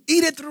noon,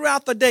 eat it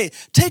throughout the day.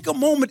 Take a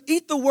moment,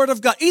 eat the word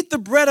of God, eat the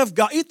bread of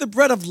God, eat the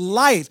bread of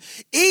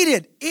life.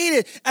 Eat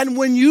it. And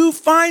when you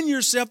find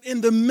yourself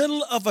in the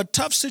middle of a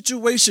tough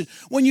situation,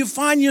 when you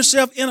find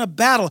yourself in a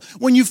battle,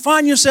 when you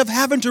find yourself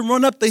having to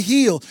run up the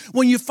hill,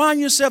 when you find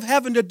yourself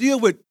having to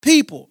deal with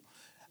people.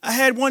 I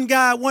had one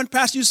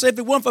pastor who said, if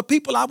it weren't for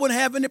people, I wouldn't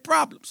have any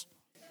problems.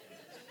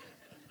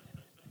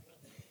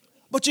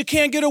 But you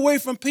can't get away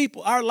from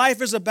people. Our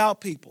life is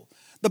about people.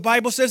 The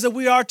Bible says that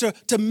we are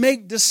to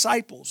make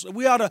disciples.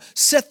 We ought to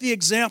set the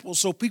example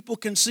so people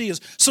can see us.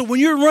 So when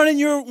you're running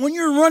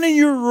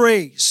your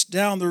race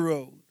down the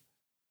road,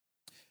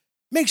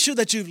 make sure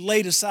that you've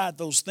laid aside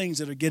those things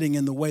that are getting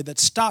in the way that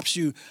stops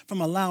you from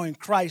allowing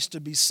Christ to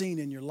be seen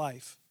in your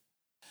life.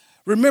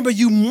 Remember,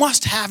 you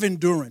must have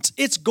endurance.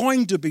 It's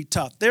going to be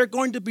tough. There are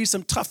going to be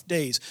some tough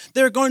days.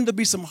 There are going to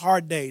be some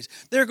hard days.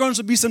 There are going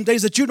to be some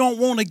days that you don't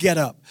want to get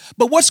up.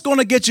 But what's going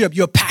to get you up?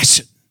 Your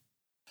passion.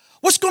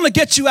 What's going to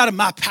get you out of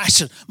my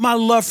passion? My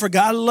love for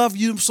God. I love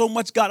you so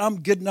much, God, I'm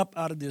getting up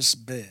out of this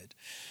bed.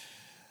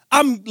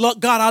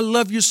 God, I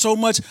love you so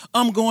much,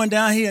 I'm going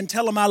down here and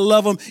tell him I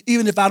love him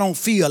even if I don't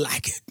feel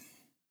like it.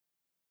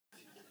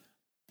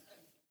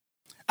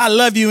 I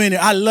love you in it.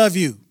 I love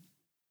you.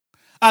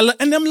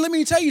 And then let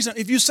me tell you something.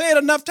 If you say it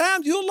enough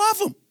times, you'll love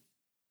them.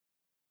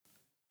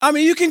 I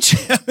mean, you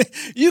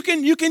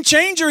can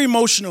change your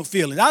emotional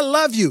feeling. I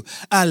love you.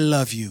 I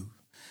love you.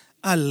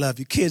 I love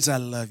you. Kids, I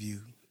love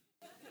you.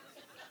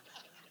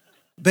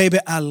 Baby,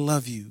 I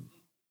love you.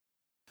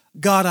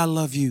 God, I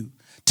love you.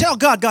 Tell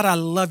God, God, I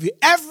love you.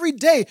 Every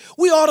day,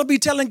 we ought to be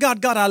telling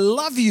God, God, I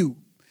love you.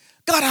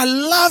 God, I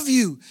love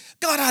you.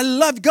 God, I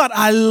love you. God,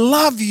 I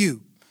love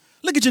you.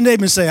 Look at your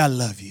neighbor and say, I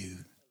love you.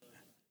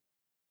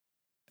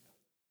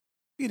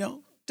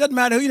 Doesn't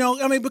matter,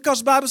 because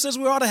the Bible says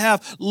we ought to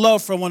have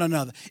love for one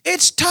another.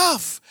 It's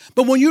tough,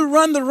 but when you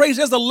run the race,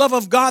 there's the love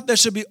of God that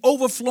should be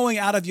overflowing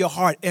out of your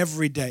heart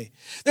every day.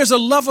 There's a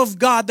love of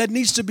God that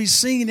needs to be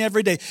seen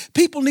every day.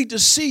 People need to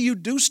see you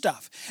do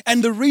stuff.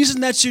 And the reason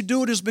that you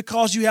do it is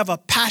because you have a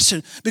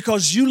passion,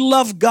 because you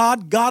love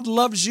God, God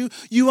loves you,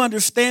 you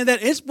understand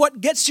that. It's what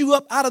gets you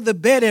up out of the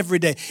bed every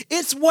day.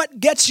 It's what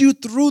gets you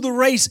through the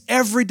race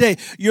every day,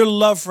 your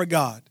love for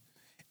God.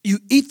 You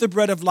eat the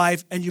bread of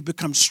life and you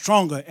become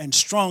stronger and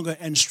stronger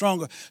and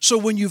stronger. So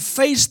when you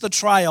face the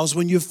trials,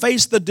 when you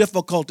face the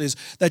difficulties,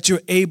 that you're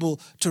able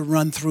to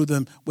run through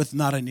them with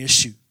not an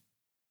issue.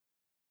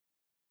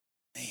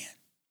 Man.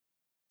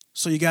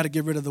 So you got to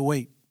get rid of the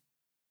weight,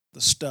 the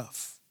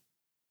stuff.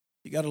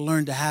 You got to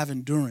learn to have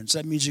endurance.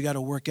 That means you got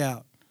to work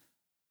out.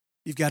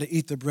 You've got to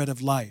eat the bread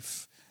of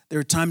life. There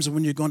are times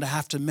when you're going to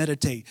have to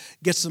meditate,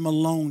 get some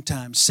alone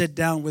time, sit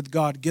down with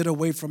God, get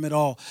away from it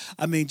all.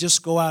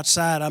 Just go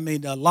outside.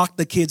 Lock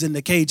the kids in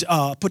the cage,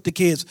 put the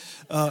kids,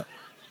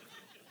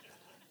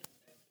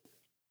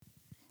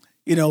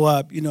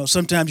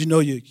 sometimes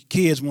your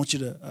kids want you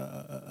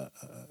to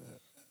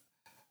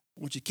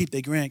keep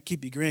your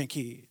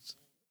grandkids.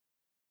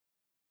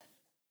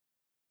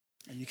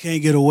 And you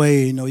can't get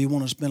away, you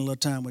want to spend a little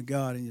time with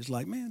God, and it's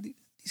like, man,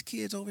 these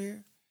kids over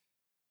here,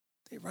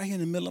 right here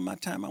in the middle of my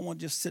time, I want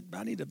to just sit.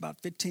 I need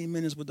about 15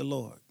 minutes with the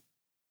Lord.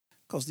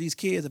 Because these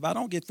kids, if I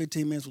don't get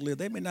 15 minutes with the Lord,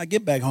 they may not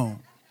get back home.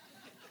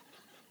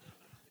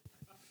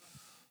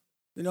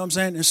 You know what I'm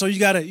saying? And so you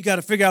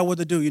gotta figure out what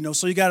to do,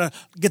 So you gotta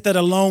get that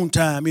alone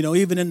time,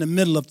 even in the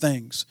middle of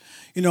things.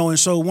 And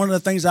so one of the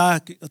things I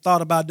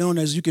thought about doing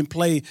is you can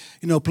play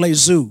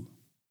zoo.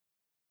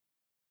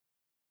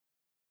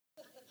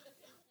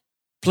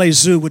 Play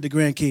zoo with the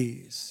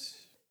grandkids.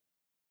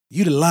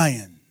 You the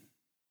lion.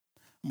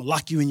 I'm gonna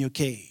lock you in your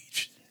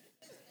cage.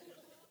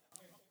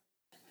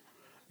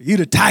 You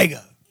the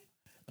tiger.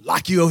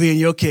 Lock you over here in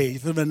your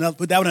cage. Put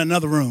that one in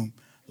another room.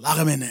 Lock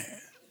them in there.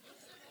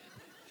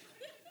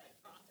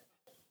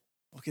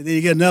 Okay, then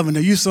you get another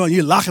one.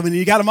 You lock them in, and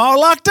you got them all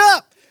locked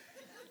up.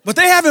 But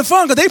they having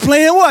fun because they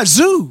playing what?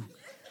 Zoo.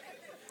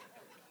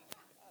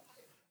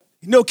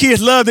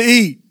 Kids love to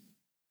eat.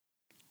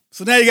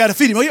 So now you got to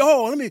feed them.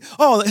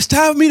 It's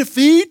time for me to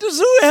feed the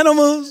zoo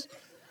animals.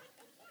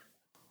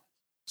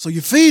 So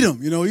you feed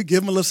them. You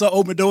give them a little something,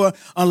 open the door,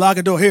 unlock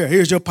the door.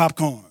 Here's your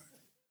popcorn.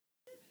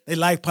 They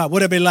like pop,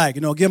 whatever they like.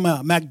 Give them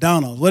a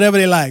McDonald's, whatever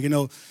they like.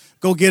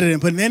 Go get it and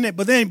put it in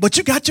there. But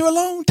you got your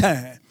alone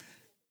time.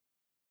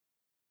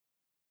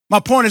 My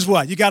point is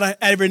what? You gotta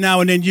every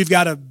now and then you've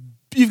gotta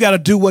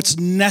do what's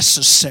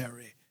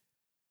necessary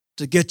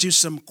to get you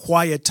some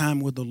quiet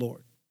time with the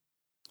Lord.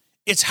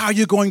 It's how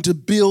you're going to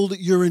build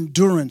your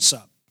endurance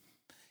up.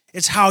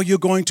 It's how you're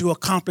going to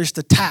accomplish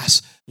the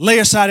task. Lay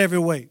aside every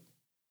weight.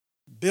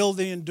 Build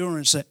the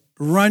endurance.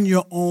 Run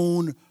your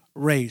own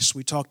race.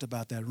 We talked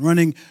about that.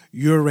 Running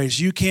your race.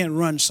 You can't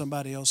run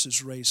somebody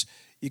else's race.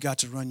 You got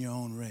to run your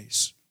own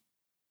race.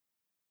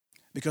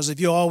 Because if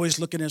you're always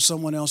looking at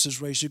someone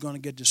else's race, you're going to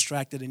get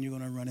distracted and you're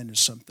going to run into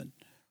something.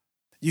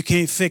 You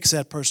can't fix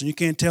that person. You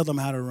can't tell them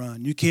how to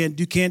run. You can't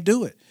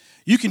do it.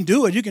 You can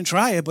do it. You can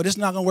try it, but it's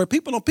not going to work.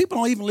 People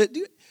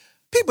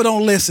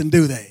don't listen,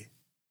 do they?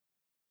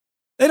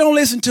 They don't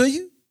listen to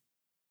you.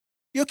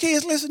 Your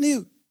kids listen to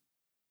you.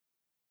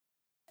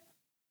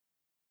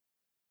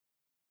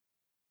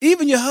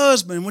 Even your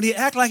husband, when he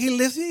act like he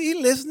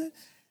listening.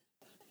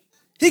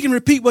 He can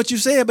repeat what you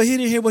said, but he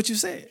didn't hear what you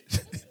said.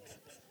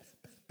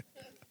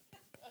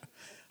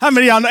 How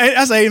many of y'all know?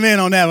 That's an amen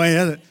on that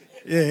one.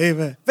 Yeah,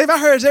 amen. Babe, I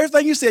heard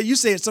everything you said. You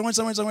said so and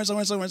so and so and so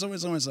and so and so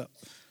and so and so.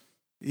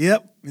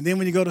 Yep. And then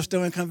when you go to the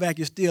store and come back,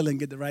 you still didn't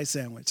get the right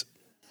sandwich.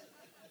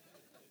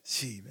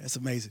 Gee, that's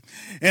amazing.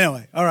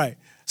 Anyway, all right.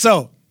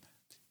 So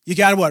you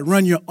got to what?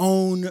 Run your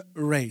own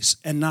race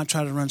and not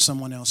try to run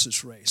someone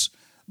else's race.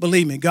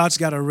 Believe me, God's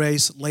got a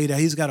race laid out.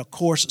 He's got a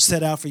course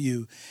set out for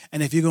you.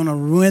 And if you're going to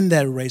win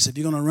that race, if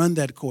you're going to run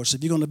that course,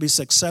 if you're going to be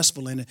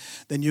successful in it,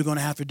 then you're going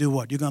to have to do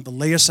what? You're going to have to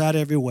lay aside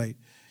every weight.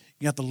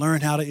 You have to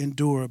learn how to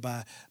endure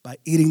by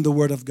eating the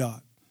word of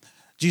God.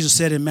 Jesus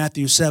said in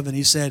Matthew 7,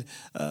 he said,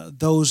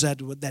 those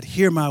that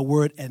hear my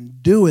word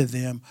and do with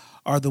them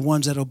are the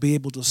ones that will be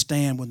able to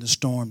stand when the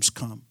storms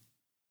come.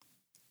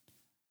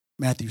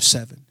 Matthew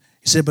 7.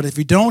 He said, but if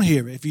you don't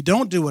hear it, if you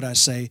don't do what I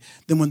say,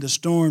 then when the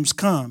storms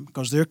come,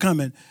 because they're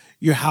coming,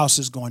 your house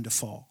is going to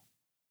fall.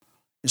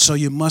 And so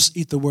you must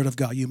eat the word of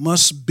God. You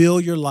must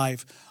build your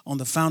life on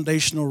the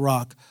foundational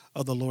rock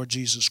of the Lord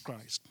Jesus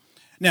Christ.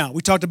 Now,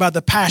 we talked about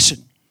the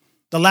passion.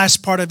 The last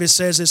part of it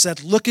says is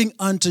that looking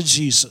unto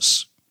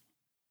Jesus.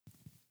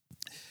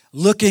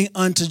 Looking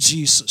unto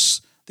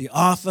Jesus, the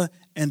author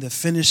and the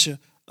finisher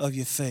of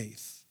your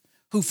faith,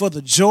 who for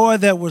the joy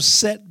that was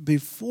set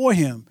before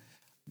him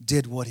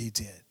did what he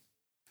did.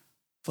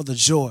 For the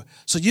joy.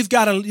 So you've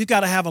got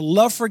to have a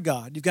love for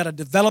God. You've got to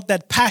develop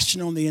that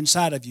passion on the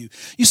inside of you.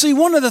 You see,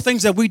 one of the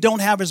things that we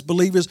don't have as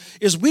believers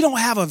is we don't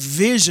have a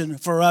vision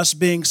for us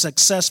being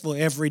successful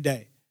every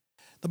day.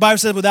 The Bible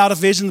says without a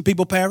vision, the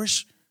people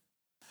perish.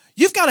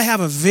 You've got to have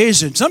a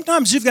vision.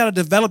 Sometimes you've got to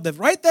develop that.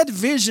 Write that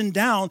vision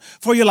down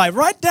for your life.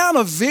 Write down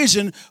a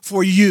vision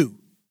for you.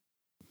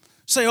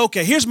 Say,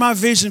 okay, here's my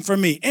vision for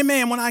me.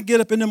 Amen. When I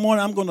get up in the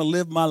morning, I'm going to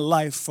live my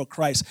life for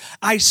Christ.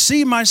 I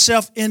see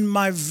myself in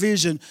my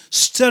vision,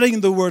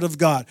 studying the Word of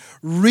God,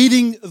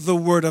 reading the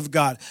Word of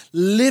God,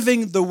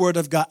 living the Word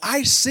of God.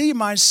 I see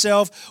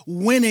myself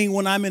winning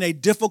when I'm in a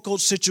difficult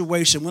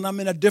situation, when I'm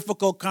in a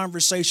difficult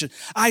conversation.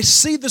 I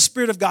see the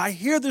Spirit of God. I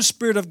hear the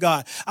Spirit of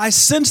God. I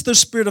sense the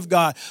Spirit of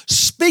God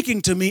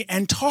speaking to me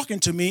and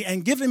talking to me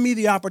and giving me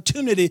the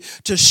opportunity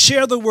to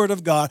share the Word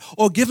of God,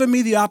 or giving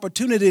me the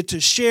opportunity to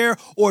share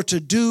or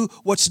to do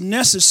what's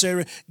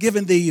necessary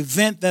given the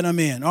event that I'm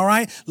in, all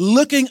right?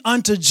 Looking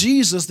unto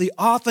Jesus, the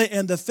author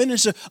and the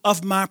finisher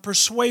of my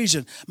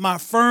persuasion, my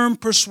firm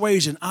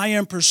persuasion. I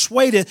am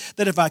persuaded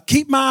that if I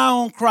keep my eye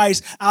on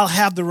Christ, I'll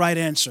have the right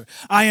answer.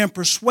 I am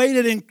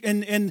persuaded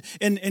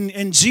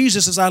in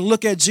Jesus, as I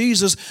look at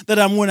Jesus, that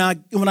when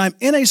I'm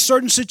in a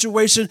certain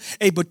situation,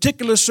 a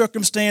particular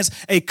circumstance,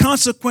 a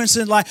consequence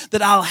in life,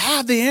 that I'll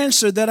have the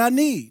answer that I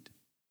need.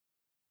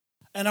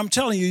 And I'm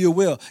telling you, you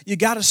will. You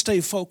got to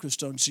stay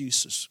focused on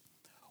Jesus.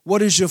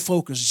 What is your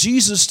focus?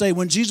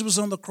 When Jesus was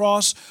on the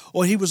cross,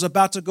 or he was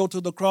about to go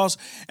to the cross,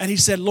 and he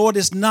said, Lord,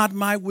 it's not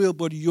my will,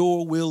 but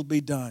your will be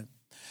done.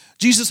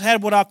 Jesus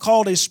had what I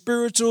call a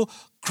spiritual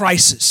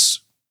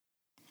crisis.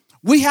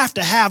 We have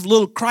to have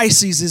little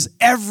crises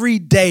every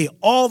day,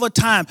 all the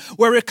time,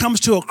 where it comes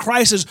to a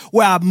crisis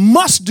where I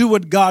must do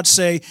what God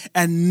says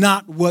and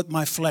not what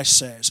my flesh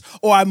says.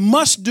 Or I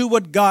must do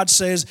what God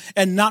says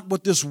and not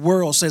what this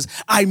world says.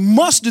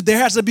 There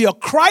has to be a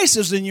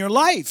crisis in your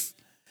life.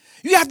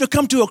 You have to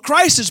come to a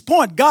crisis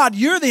point. God,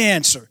 you're the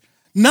answer,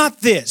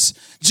 not this.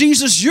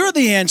 Jesus, you're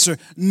the answer,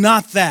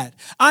 not that.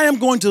 I am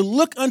going to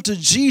look unto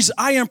Jesus.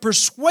 I am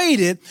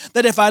persuaded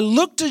that if I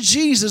look to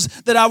Jesus,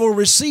 that I will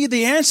receive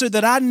the answer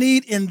that I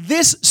need in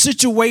this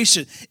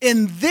situation,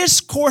 in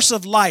this course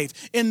of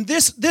life, in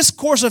this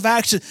course of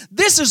action.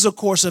 This is a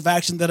course of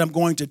action that I'm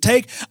going to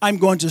take. I'm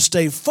going to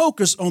stay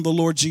focused on the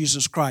Lord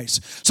Jesus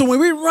Christ. So when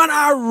we run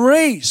our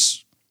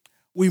race,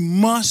 we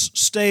must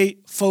stay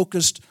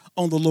focused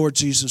on the Lord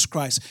Jesus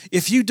Christ.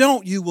 If you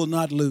don't, you will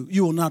not lose.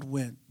 You will not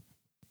win.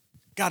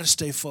 Got to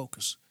stay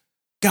focused.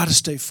 Got to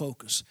stay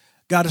focused.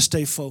 Got to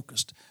stay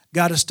focused.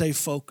 Got to stay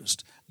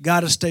focused.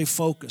 Got to stay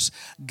focused.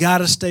 Got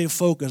to stay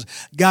focused.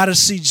 Got to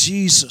see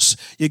Jesus.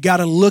 You got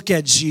to look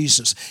at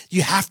Jesus.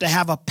 You have to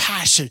have a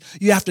passion.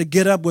 You have to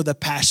get up with a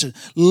passion.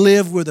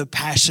 Live with a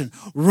passion.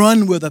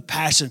 Run with a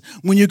passion.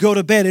 When you go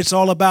to bed, it's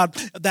all about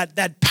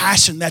that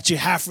passion that you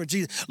have for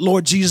Jesus.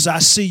 Lord Jesus, I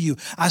see you.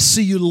 I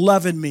see you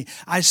loving me.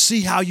 I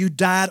see how you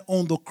died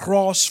on the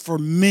cross for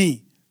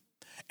me.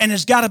 And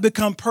it's got to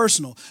become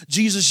personal.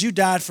 Jesus, you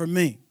died for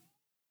me.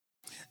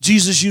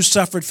 Jesus, you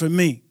suffered for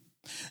me.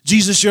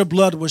 Jesus, your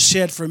blood was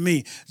shed for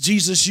me.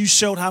 Jesus, you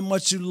showed how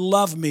much you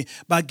love me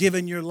by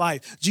giving your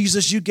life.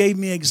 Jesus, you gave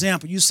me an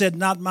example. You said,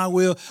 not my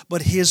will,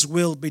 but his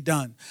will be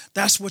done.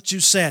 That's what you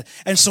said.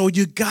 And so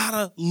you got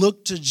to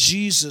look to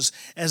Jesus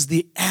as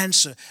the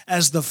answer,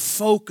 as the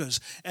focus,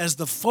 as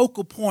the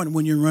focal point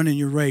when you're running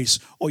your race,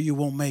 or you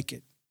won't make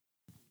it.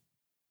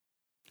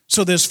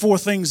 So there's 4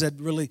 things that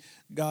really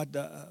God,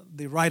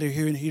 the writer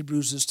here in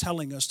Hebrews, is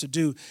telling us to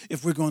do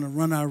if we're going to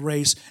run our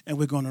race and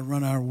we're going to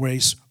run our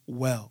race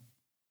well.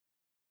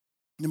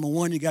 Number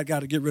 1, you got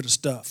to get rid of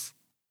stuff.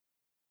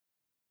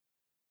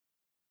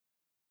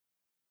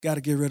 Got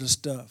to get rid of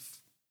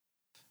stuff.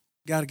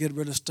 Got to get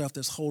rid of stuff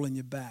that's holding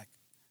you back.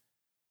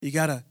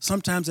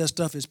 Sometimes that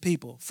stuff is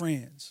people,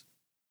 friends.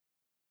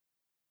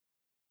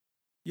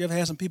 You ever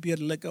had some people you had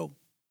to let go?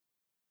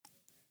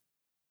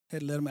 Had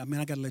to let them out.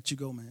 Man, I got to let you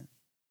go, man.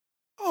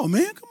 Oh,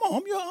 man, come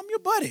on. I'm your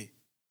buddy.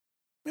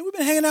 Man, we've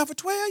been hanging out for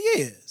 12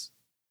 years.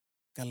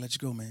 Got to let you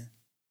go, man.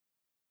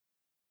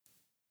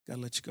 Got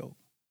to let you go.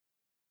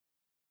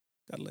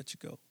 Got to let you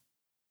go.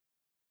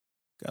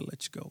 Got to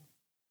let you go.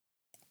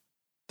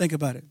 Think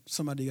about it.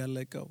 Somebody you got to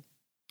let go.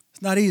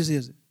 It's not easy,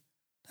 is it?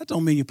 That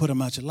don't mean you put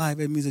them out your life.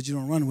 It means that you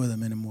don't run with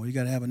them anymore. You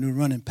got to have a new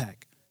running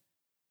pack.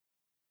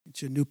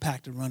 It's your new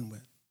pack to run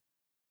with.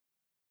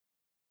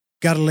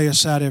 Got to lay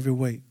aside every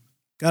weight.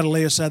 Got to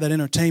lay aside that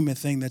entertainment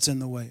thing that's in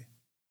the way.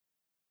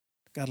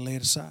 Got to lay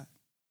it aside.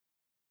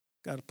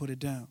 Got to put it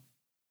down.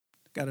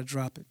 Got to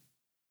drop it.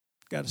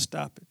 Got to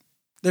stop it.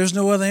 There's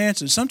no other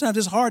answer. Sometimes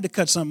it's hard to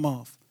cut something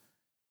off.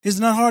 Is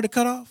it not hard to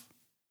cut off?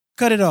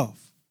 Cut it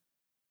off.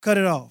 Cut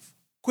it off.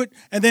 Quit.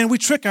 And then we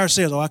trick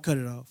ourselves. Oh, I cut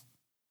it off.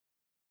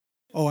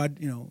 Oh,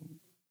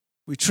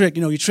 we trick.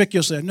 You trick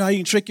yourself. You know how you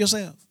can trick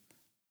yourself?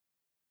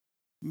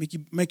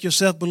 Make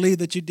yourself believe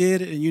that you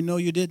did it and you know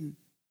you didn't.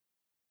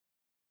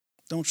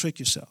 Don't trick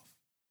yourself.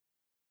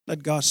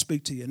 Let God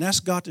speak to you. And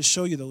ask God to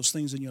show you those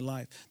things in your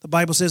life. The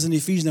Bible says in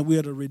Ephesians that we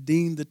are to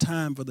redeem the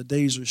time, for the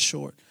days are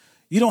short.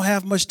 You don't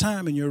have much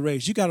time in your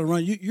race. You got to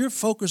run. You're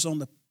focused on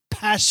the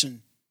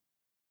passion,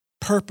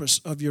 purpose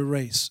of your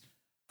race.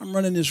 I'm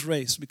running this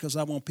race because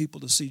I want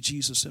people to see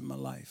Jesus in my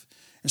life.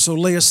 And so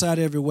lay aside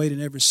every weight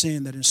and every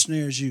sin that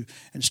ensnares you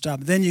and stop.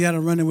 Then you got to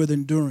run it with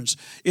endurance.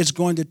 It's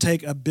going to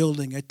take a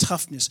building, a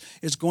toughness.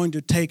 It's going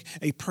to take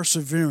a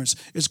perseverance.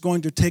 It's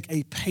going to take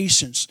a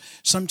patience.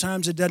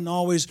 Sometimes it doesn't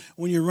always,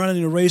 when you're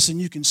running a race and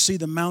you can see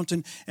the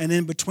mountain, and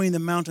in between the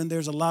mountain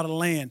there's a lot of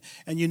land.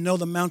 And you know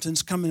the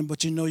mountain's coming,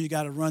 but you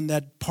got to run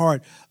that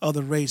part of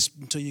the race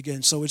until you get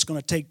in. So it's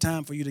going to take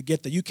time for you to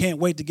get there. You can't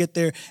wait to get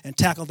there and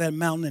tackle that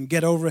mountain and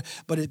get over it,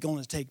 but it's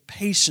going to take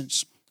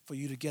patience for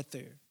you to get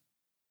there.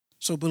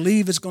 So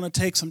believe it's going to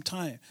take some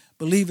time.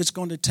 Believe it's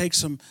going to take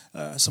some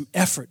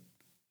effort.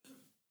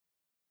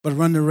 But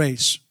run the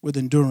race with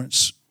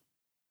endurance.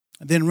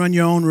 And then run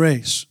your own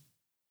race.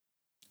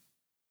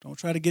 Don't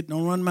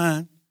run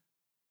mine.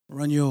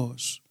 Run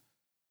yours.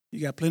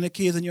 You got plenty of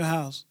kids in your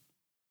house.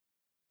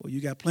 Well,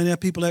 you got plenty of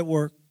people at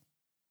work.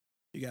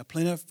 You got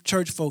plenty of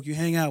church folk you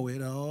hang out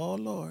with. Oh,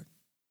 Lord.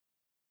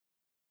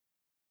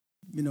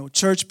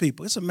 Church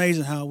people. It's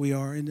amazing how we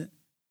are, isn't it?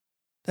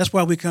 That's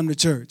why we come to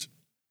church.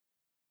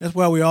 That's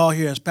why we're all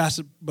here. As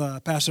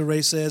Pastor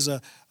Ray says,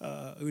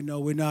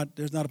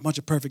 there's not a bunch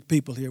of perfect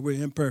people here.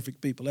 We're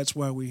imperfect people. That's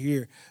why we're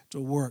here, to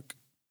work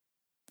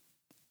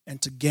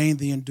and to gain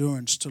the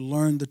endurance, to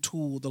learn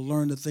to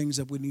learn the things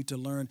that we need to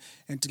learn,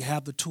 and to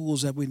have the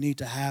tools that we need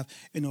to have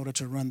in order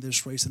to run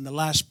this race. And the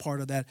last part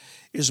of that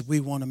is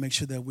we want to make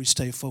sure that we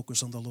stay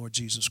focused on the Lord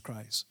Jesus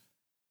Christ.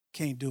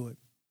 Can't do it.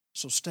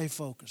 So stay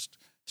focused.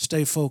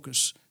 Stay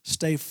focused.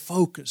 Stay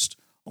focused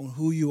on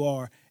who you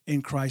are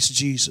in Christ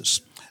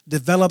Jesus.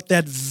 Develop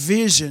that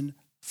vision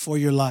for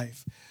your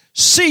life.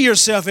 See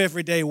yourself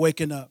every day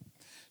waking up.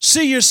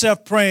 See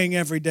yourself praying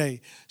every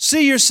day.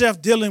 See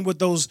yourself dealing with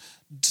those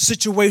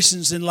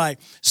situations in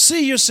life.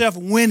 See yourself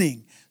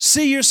winning.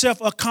 See yourself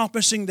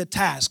accomplishing the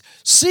task.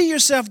 See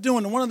yourself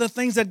doing it. One of the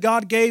things that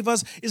God gave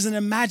us is an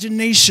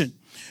imagination.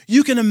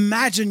 You can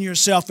imagine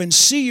yourself and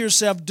see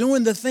yourself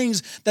doing the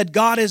things that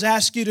God has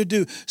asked you to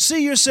do.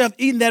 See yourself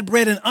eating that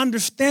bread and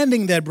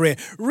understanding that bread.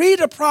 Read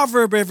a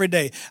proverb every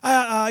day.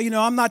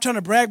 I'm not trying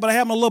to brag, but I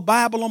have my little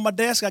Bible on my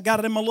desk. I got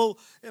it in my little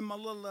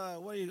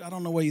I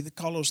don't know what you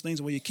call those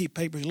things where you keep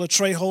papers, your little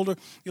tray holder,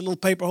 your little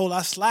paper holder.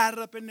 I slide it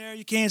up in there.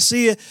 You can't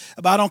see it,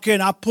 but I don't care.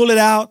 And I pull it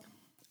out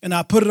and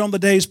I put it on the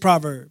day's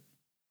proverb.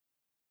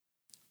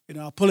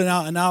 I'll pull it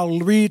out and I'll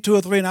read 2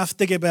 or 3 and I'll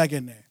stick it back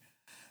in there.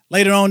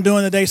 Later on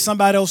during the day,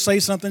 somebody will say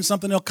something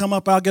will come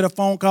up, I'll get a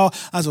phone call.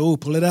 I say,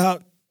 pull it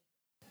out.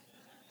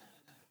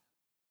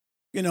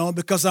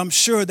 Because I'm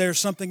sure there's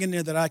something in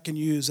there that I can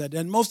use.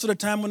 And most of the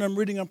time when I'm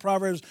reading on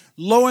Proverbs,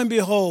 lo and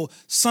behold,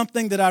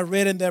 something that I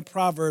read in that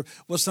proverb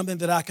was something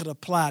that I could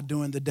apply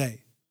during the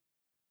day,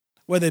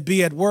 whether it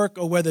be at work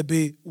or whether it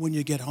be when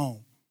you get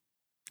home.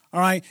 All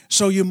right,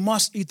 so you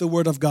must eat the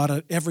word of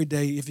God every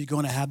day if you're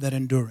going to have that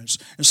endurance.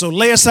 And so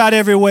lay aside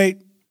every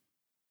weight,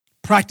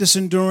 practice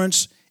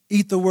endurance,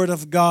 eat the word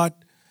of God,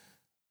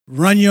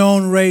 run your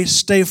own race,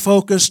 stay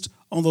focused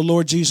on the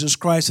Lord Jesus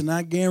Christ, and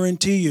I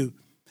guarantee you,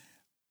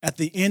 at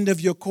the end of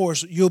your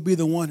course, you'll be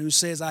the one who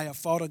says, I have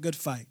fought a good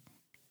fight.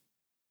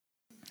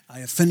 I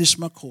have finished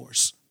my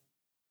course.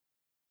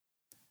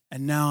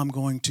 And now I'm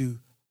going to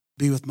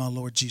be with my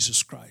Lord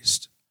Jesus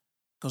Christ.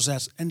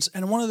 Because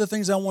and one of the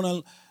things I want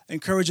to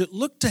encourage you,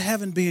 look to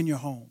heaven be in your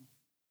home.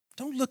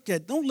 Don't look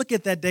at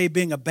that day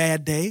being a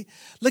bad day.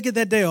 Look at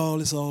that day,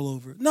 it's all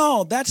over.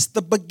 No, that's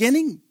the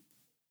beginning.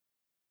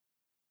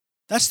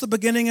 That's the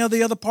beginning of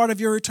the other part of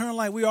your eternal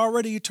life. We are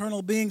already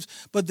eternal beings,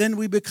 but then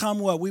we become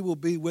what? We will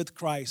be with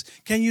Christ.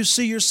 Can you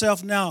see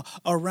yourself now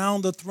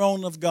around the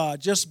throne of God,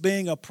 just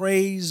being a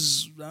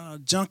praise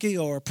junkie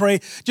or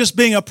just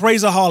being a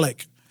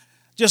praiseaholic?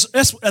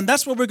 And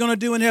that's what we're going to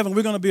do in heaven.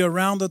 We're going to be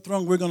around the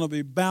throne. We're going to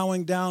be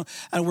bowing down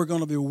and we're going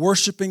to be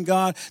worshiping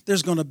God.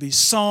 There's going to be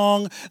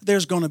song.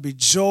 There's going to be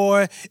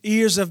joy.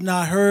 Ears have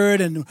not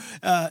heard. And,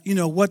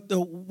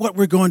 what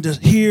we're going to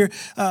hear.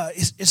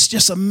 It's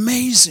just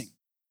amazing.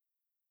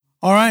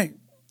 All right.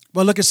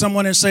 Well, look at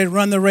someone and say,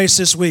 run the race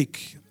this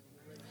week.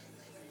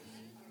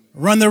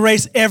 Run the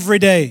race every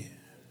day.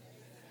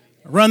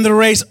 Run the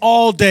race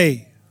all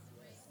day.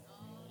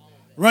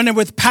 Run it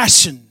with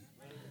passion.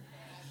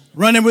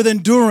 Run it with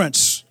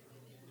endurance.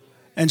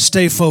 And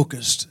stay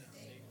focused.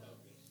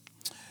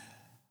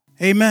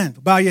 Amen.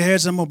 Bow your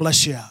heads and I'm going to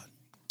bless you out.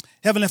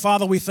 Heavenly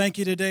Father, we thank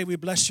you today. We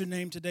bless your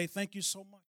name today. Thank you so much.